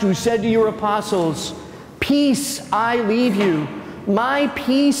Christ, who said to your apostles, "Peace I leave you, my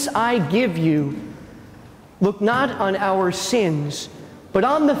peace I give you," look not on our sins, but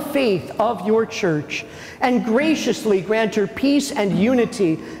on the faith of your church, and graciously grant her peace and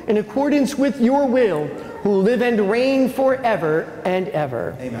unity in accordance with your will, who live and reign forever and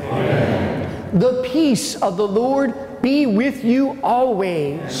ever. Amen. The peace of the Lord be with you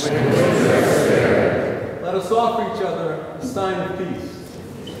always. Let us offer each other a sign of peace.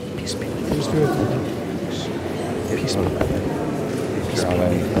 Peace be with you. Peace be with you. Peace be with you. Peace be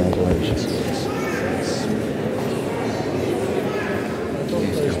with you. Peace be with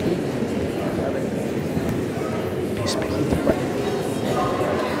you. Peace be with you.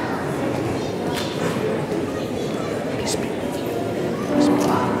 Peace be with you.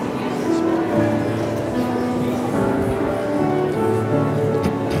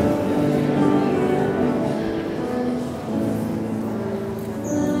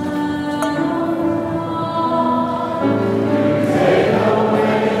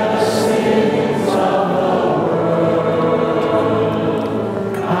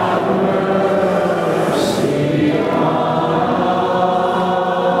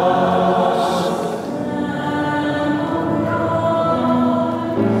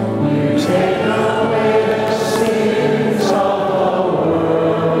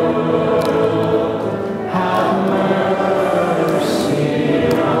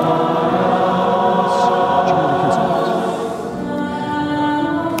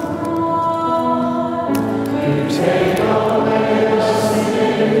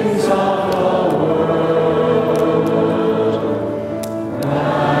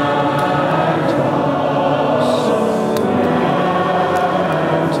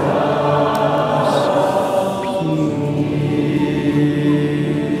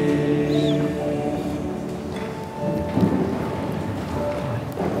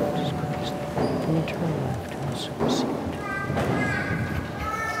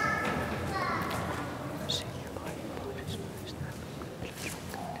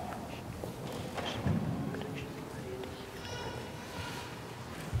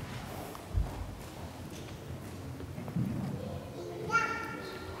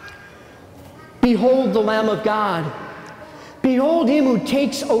 Behold the Lamb of God. Behold him who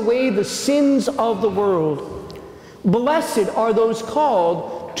takes away the sins of the world. Blessed are those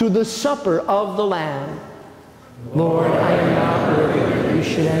called to the supper of the Lamb. Lord, I am not worthy that you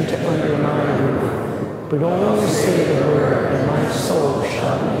should enter under my roof, but only say the word, and my soul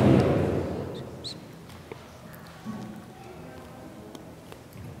shall be healed.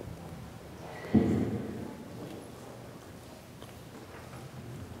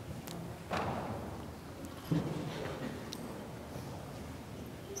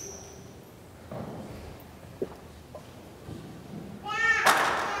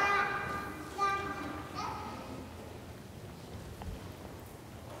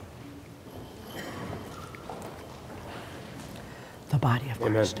 The body of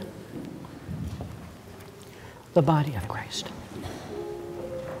Christ. Amen. The body of Christ.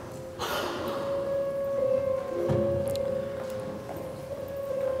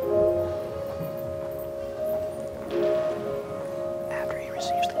 After he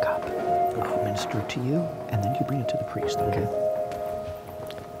receives the cup, I'll minister to you, and then you bring it to the priest, okay?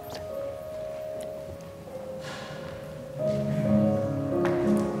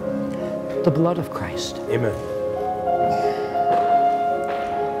 The blood of Christ. Amen.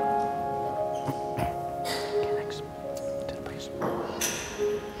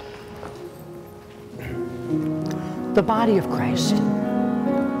 The body of Christ.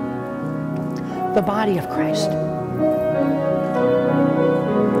 The body of Christ.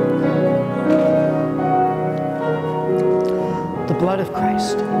 The blood of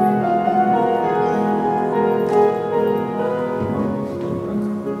Christ.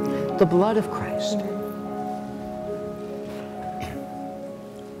 The blood of Christ.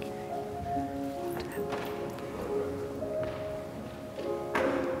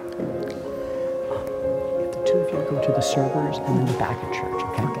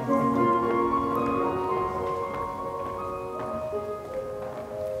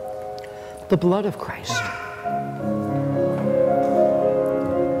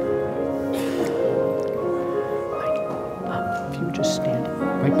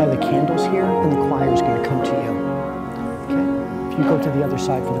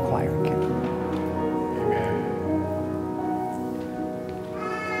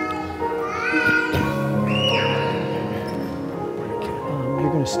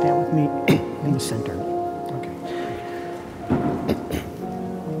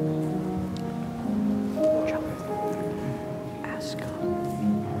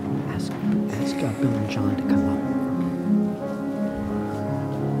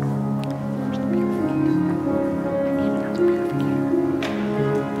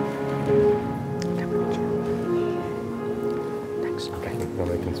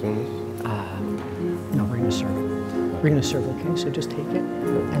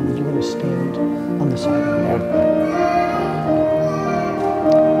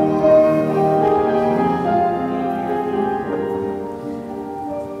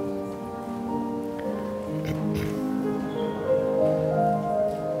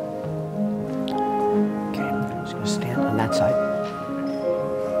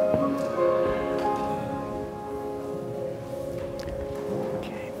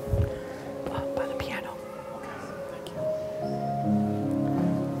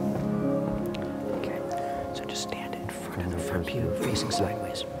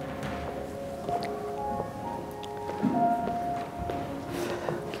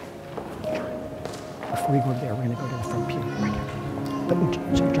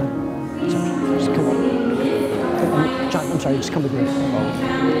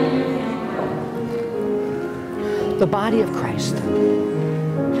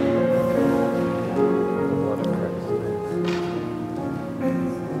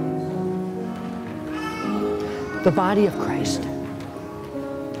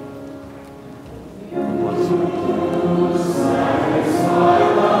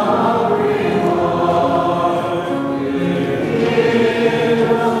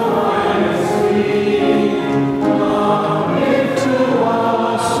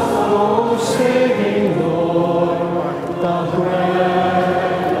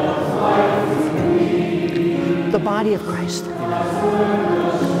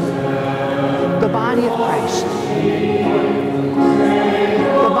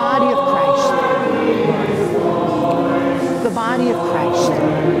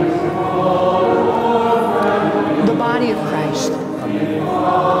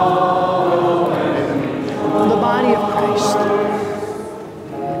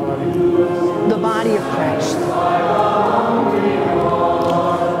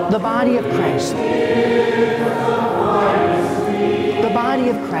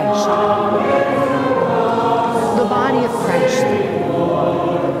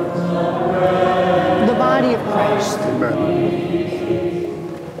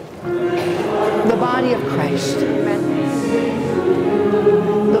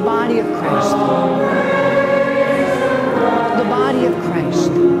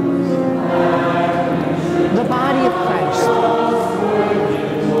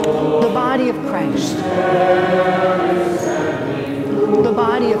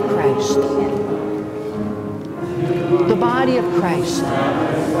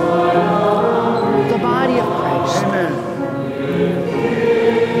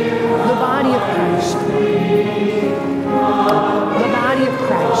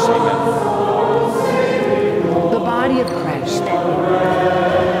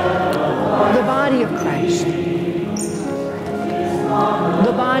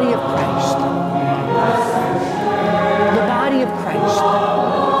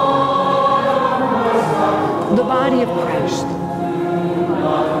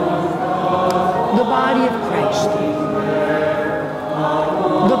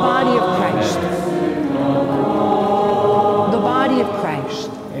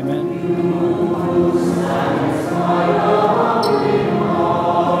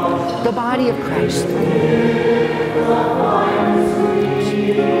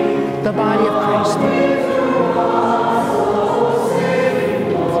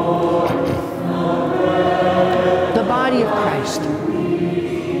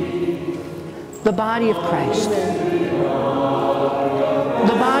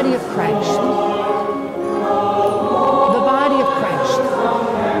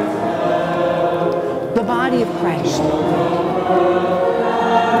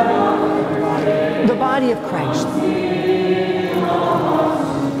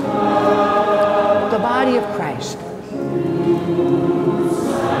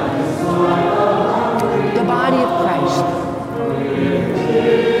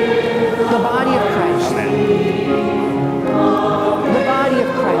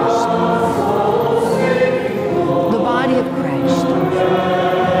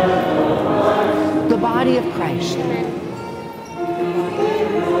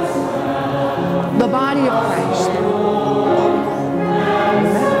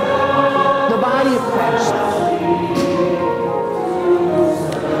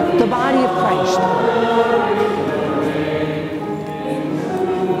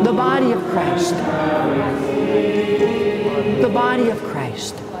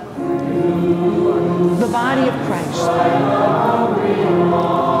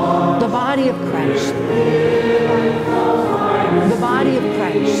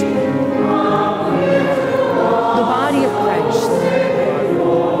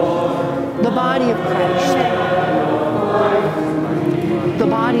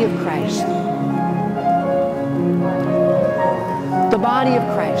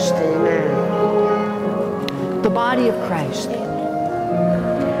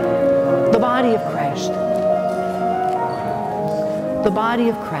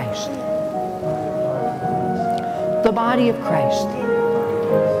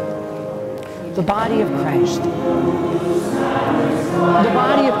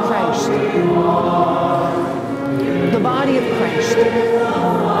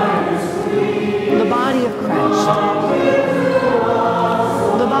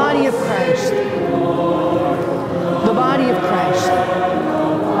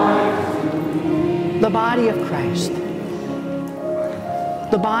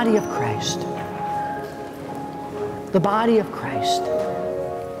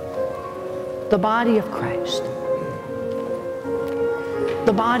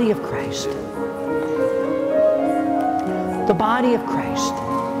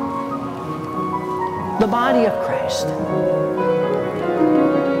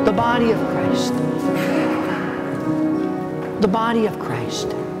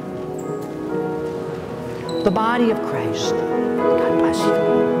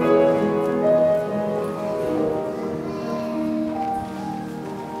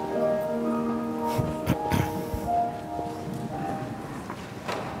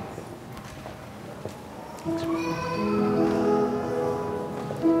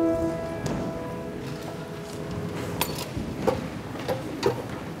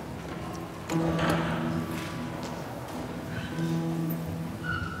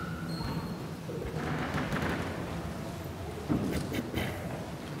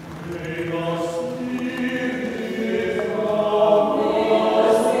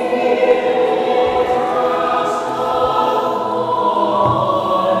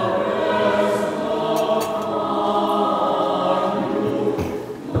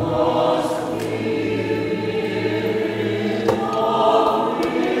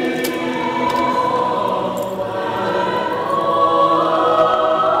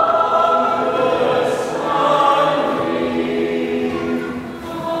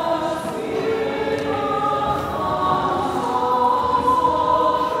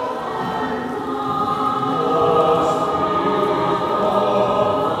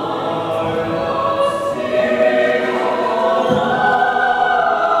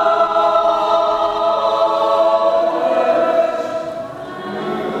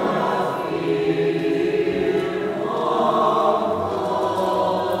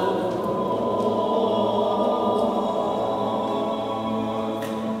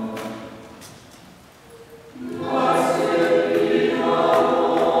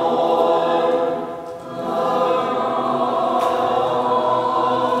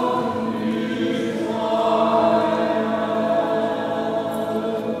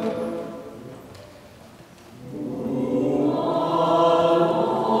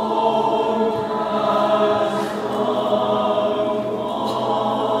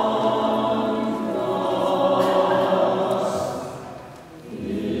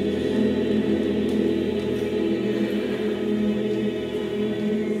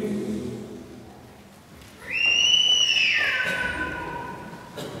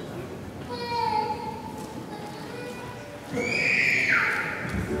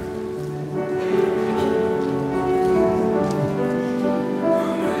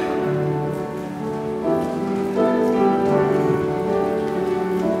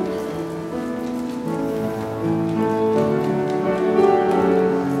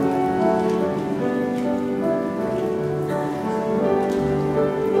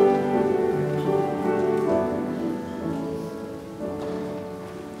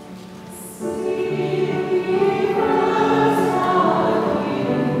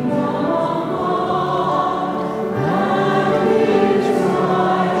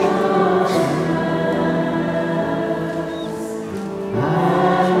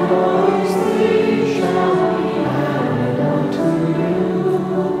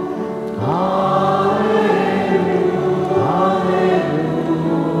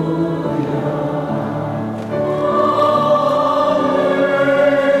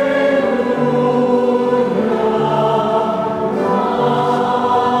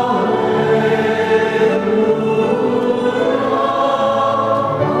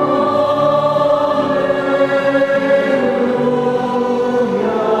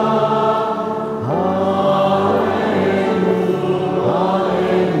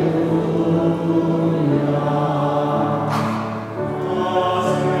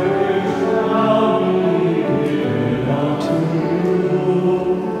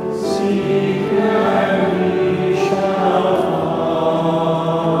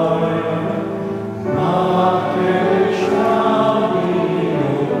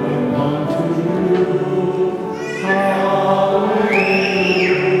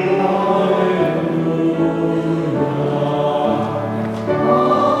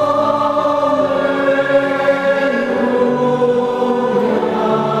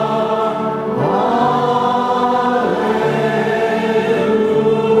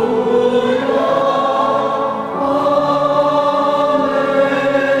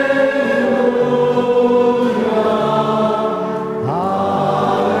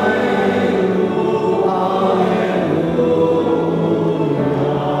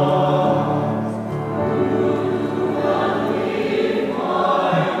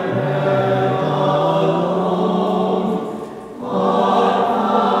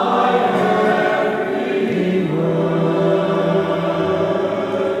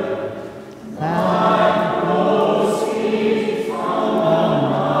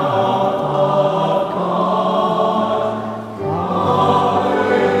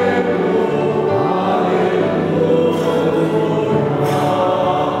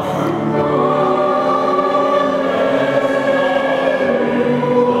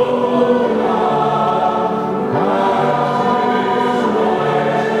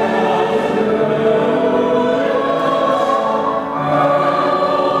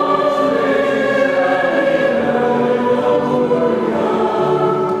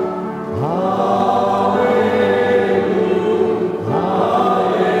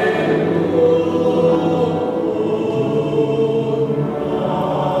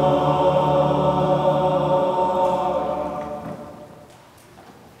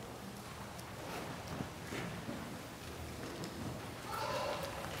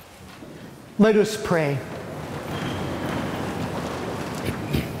 Let us pray.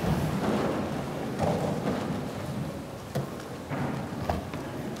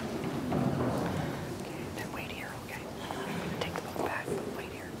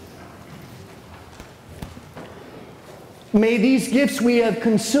 May these gifts we have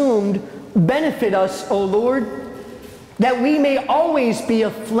consumed benefit us, O Lord, that we may always be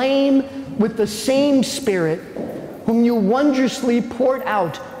aflame with the same Spirit whom you wondrously poured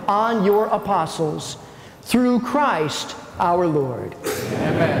out on your apostles, through Christ our Lord.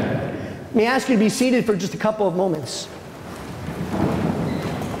 Amen. May I ask you to be seated for just a couple of moments.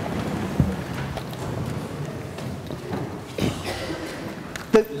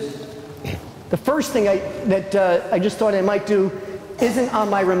 The first thing that I just thought I might do isn't on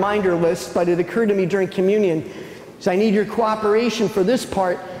my reminder list, but it occurred to me during communion. So I need your cooperation for this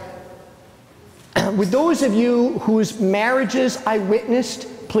part. With those of you whose marriages I witnessed,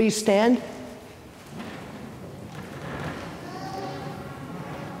 please stand.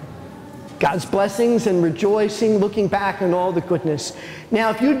 God's blessings and rejoicing, looking back on all the goodness. Now,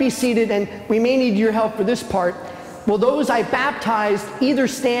 if you'd be seated, and we may need your help for this part, will those I baptized either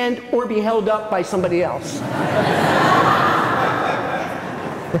stand or be held up by somebody else?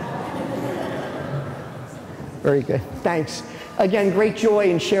 Very good. Thanks. Again, great joy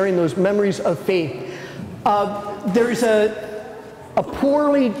in sharing those memories of faith. There's a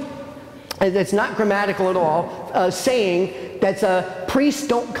poorly, that's not grammatical at all, saying that priests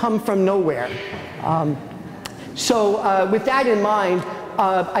don't come from nowhere. So with that in mind,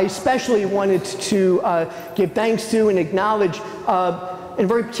 I especially wanted to give thanks to and acknowledge in a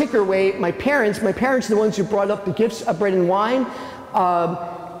very particular way my parents. My parents are the ones who brought up the gifts of bread and wine.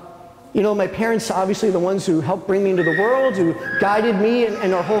 You know, my parents obviously the ones who helped bring me into the world, who guided me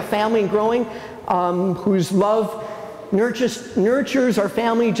and our whole family in growing, whose love nurtures our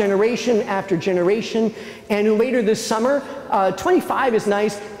family generation after generation, and who later this summer, 25 is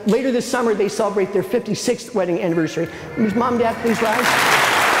nice, later this summer they celebrate their 56th wedding anniversary. Mom and Dad, please rise.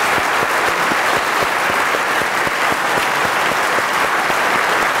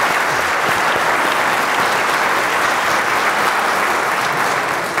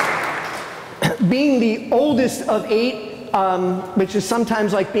 Being the oldest of 8, which is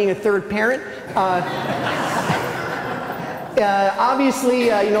sometimes like being a third parent, obviously,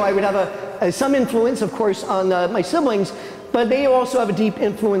 you know, I would have some influence, of course, on my siblings, but they also have a deep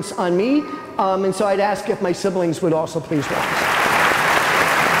influence on me, and so I'd ask if my siblings would also please rise.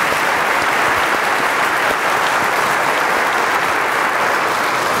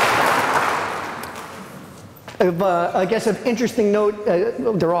 I guess of interesting note,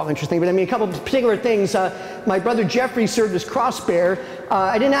 they're all interesting, but I mean a couple of particular things. My brother Jeffrey served as cross-bearer.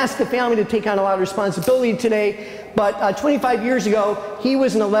 I didn't ask the family to take on a lot of responsibility today, but 25 years ago, he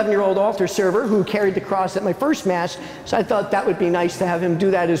was an 11-year-old altar server who carried the cross at my first Mass, so I thought that would be nice to have him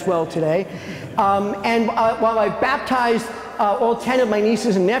do that as well today. And while I baptized all 10 of my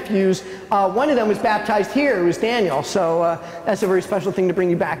nieces and nephews, one of them was baptized here. It was Daniel, so that's a very special thing to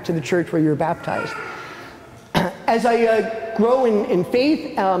bring you back to the church where you were baptized. As I grow in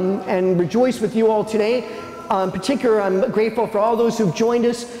faith and rejoice with you all today, in particular, I'm grateful for all those who've joined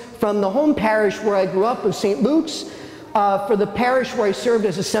us from the home parish where I grew up of St. Luke's, for the parish where I served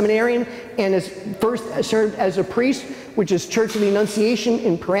as a seminarian and first served as a priest, which is Church of the Annunciation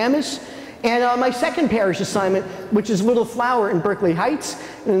in Paramus, and my second parish assignment, which is Little Flower in Berkeley Heights.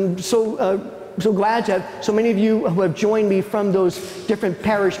 And so glad to have so many of you who have joined me from those different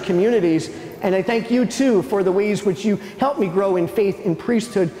parish communities. And I thank you, too, for the ways which you helped me grow in faith and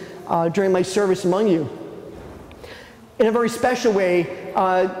priesthood during my service among you. In a very special way,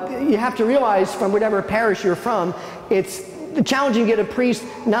 you have to realize from whatever parish you're from, it's challenging to get a priest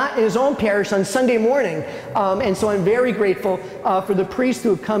not in his own parish on Sunday morning. And so I'm very grateful for the priests who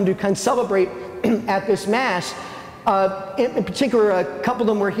have come to kind of celebrate at this Mass. In particular, a couple of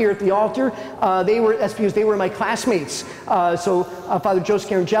them were here at the altar. That's because they were my classmates. So Father Joseph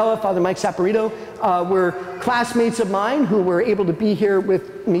Carangella, Father Mike Saporito were classmates of mine who were able to be here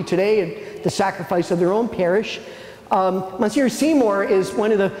with me today at the sacrifice of their own parish. Monsignor Seymour is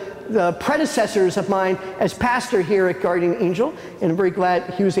one of the predecessors of mine as pastor here at Guardian Angel, and I'm very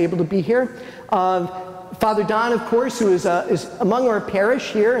glad he was able to be here. Father Don, of course, who is among our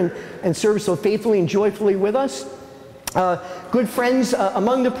parish here and serves so faithfully and joyfully with us. Good friends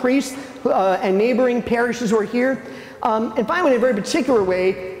among the priests and neighboring parishes who are here. And finally, in a very particular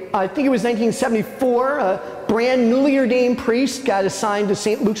way, I think it was 1974, a brand newly ordained priest got assigned to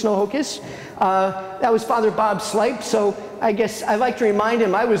St. Luke's No Hocus. That was Father Bob Slipe, so I guess I'd like to remind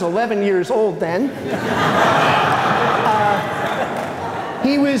him I was 11 years old then.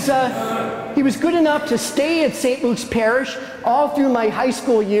 He was he was good enough to stay at St. Luke's Parish all through my high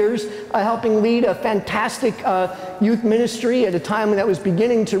school years, helping lead a fantastic youth ministry at a time when that was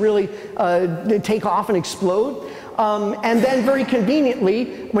beginning to really take off and explode. And then very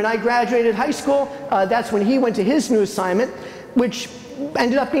conveniently, when I graduated high school, that's when he went to his new assignment, which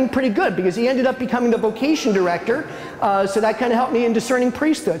ended up being pretty good because he ended up becoming the vocation director. So that kind of helped me in discerning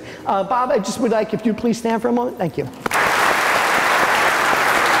priesthood. Bob, I just would like if you'd please stand for a moment. Thank you.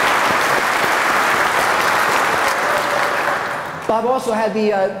 Bob also had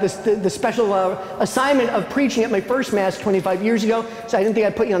the special assignment of preaching at my first Mass 25 years ago, so I didn't think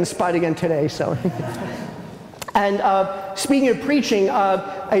I'd put you on the spot again today. So. And speaking of preaching,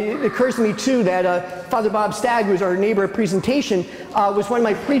 it occurs to me too that Father Bob Stagg, who's our neighbor at Presentation, was one of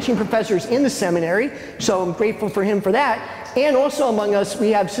my preaching professors in the seminary, so I'm grateful for him for that. And also among us, we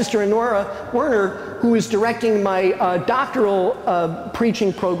have Sister Honora Werner, who is directing my doctoral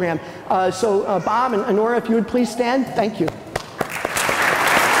preaching program. So Bob and Honora, if you would please stand. Thank you.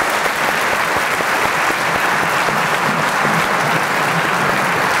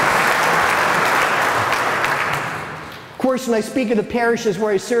 Of course, when I speak of the parishes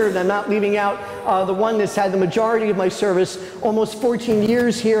where I served, I'm not leaving out the one that's had the majority of my service, almost 14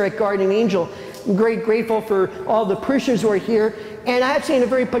 years here at Guardian Angel. I'm grateful for all the parishioners who are here, and I have to say in a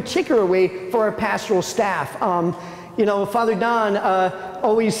very particular way for our pastoral staff. You know, Father Don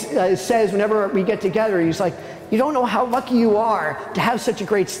always says whenever we get together, he's like, you don't know how lucky you are to have such a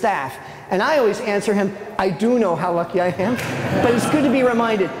great staff. And I always answer him, I do know how lucky I am, but it's good to be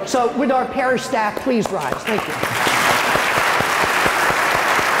reminded. So with our parish staff, please rise. Thank you.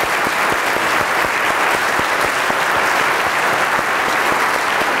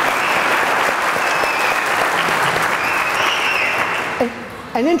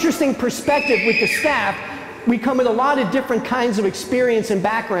 An interesting perspective with the staff. We come with a lot of different kinds of experience and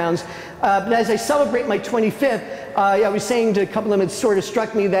backgrounds. But as I celebrate my 25th, I was saying to a couple of them, it sort of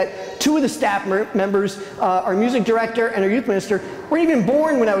struck me that two of the staff members, our music director and our youth minister, weren't even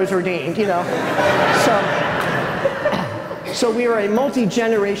born when I was ordained, you know. So we are a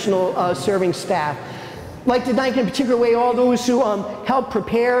multi-generational serving staff. I'd like to thank in a particular way all those who helped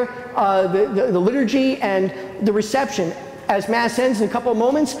prepare the liturgy and the reception. As Mass ends in a couple of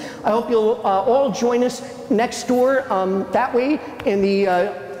moments, I hope you'll all join us next door that way in the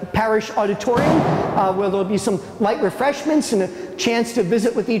parish auditorium, where there'll be some light refreshments and a chance to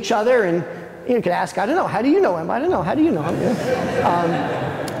visit with each other. And you could ask, I don't know, how do you know him? I don't know, how do you know him?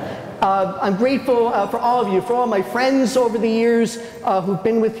 I'm grateful for all of you, for all my friends over the years who've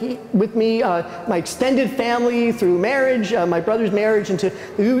been with me, my extended family through marriage, my brother's marriage, and to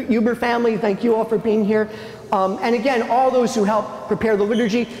the Huber family. Thank you all for being here. And again, all those who helped prepare the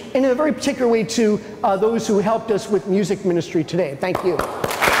liturgy, and in a very particular way to those who helped us with music ministry today. Thank you.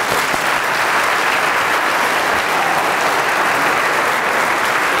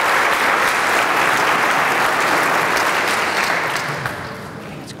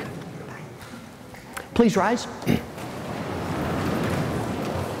 Please rise.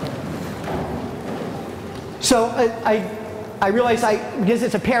 So I realize because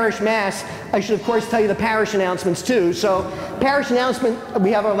it's a parish mass, I should of course tell you the parish announcements too. So parish announcement,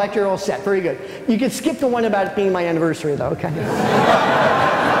 we have our lecture all set. Very good. You can skip the one about it being my anniversary though, okay?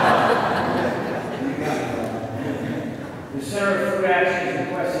 The Center of Food Action is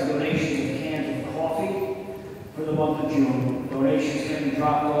requesting donations of cans of coffee for the month of June. Donations can be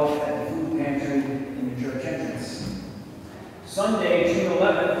dropped off at the food pantry in the church entrance. Sunday, June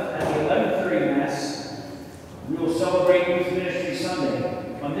 11th, at the 11:30 Mass, we will celebrate Youth Ministry Sunday.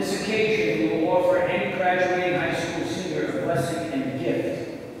 On this occasion, we will offer any graduating high school senior a blessing and a gift.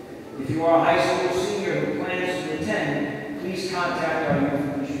 If you are a high school senior who plans to attend, please contact our Youth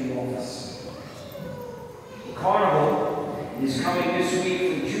Ministry office. The Carnival is coming this week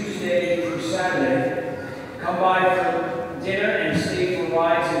from Tuesday through Saturday. Come by for dinner and stay for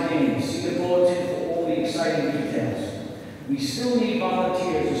rides and games. See the bulletin for all the exciting details. We still need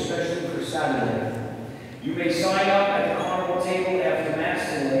volunteers, especially for Saturday. You may sign up at the Carnival table after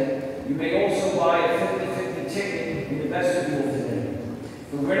Mass today. You may also buy a 50-50 ticket in the vestibule today.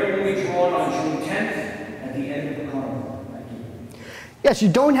 The winner will be drawn on June 10th at the end of the Carnival. Thank you. Yes, you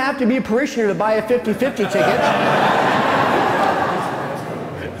don't have to be a parishioner to buy a 50-50 ticket.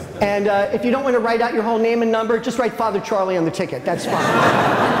 And if you don't want to write out your whole name and number, just write Father Charlie on the ticket. That's fine.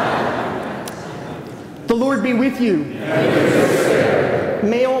 The Lord be with you.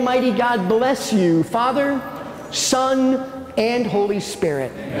 May Almighty God bless you, Father, Son, and Holy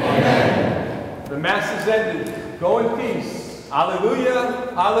Spirit. Amen. The Mass is ended. Go in peace.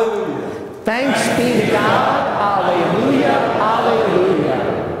 Alleluia, alleluia. Thanks be to God. Alleluia, alleluia.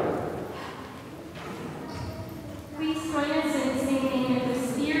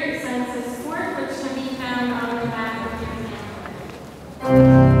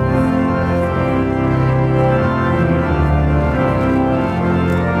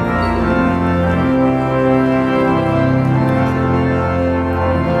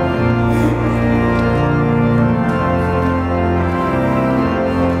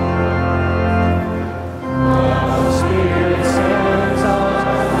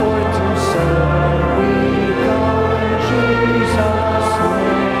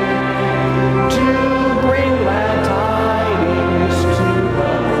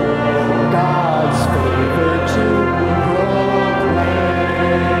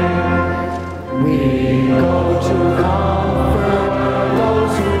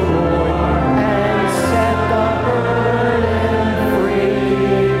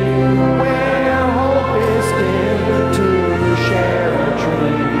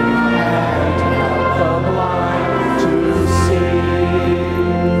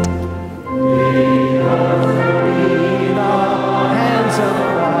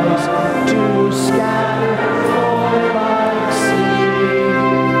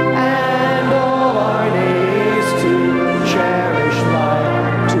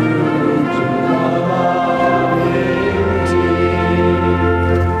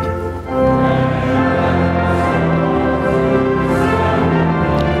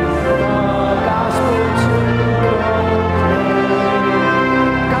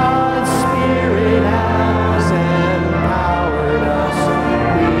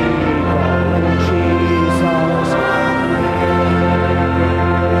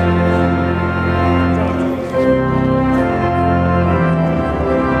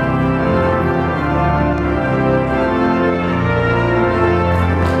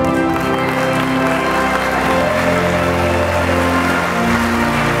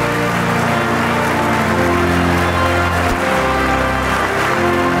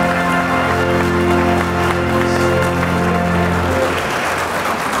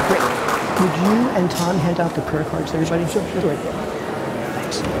 hand out the prayer cards to everybody? Sure.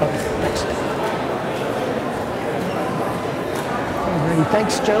 Thanks. Okay, thanks. Alrighty,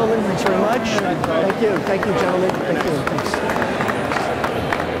 thanks, gentlemen. Thanks very much. Thank you, gentlemen. Thank you. Thanks.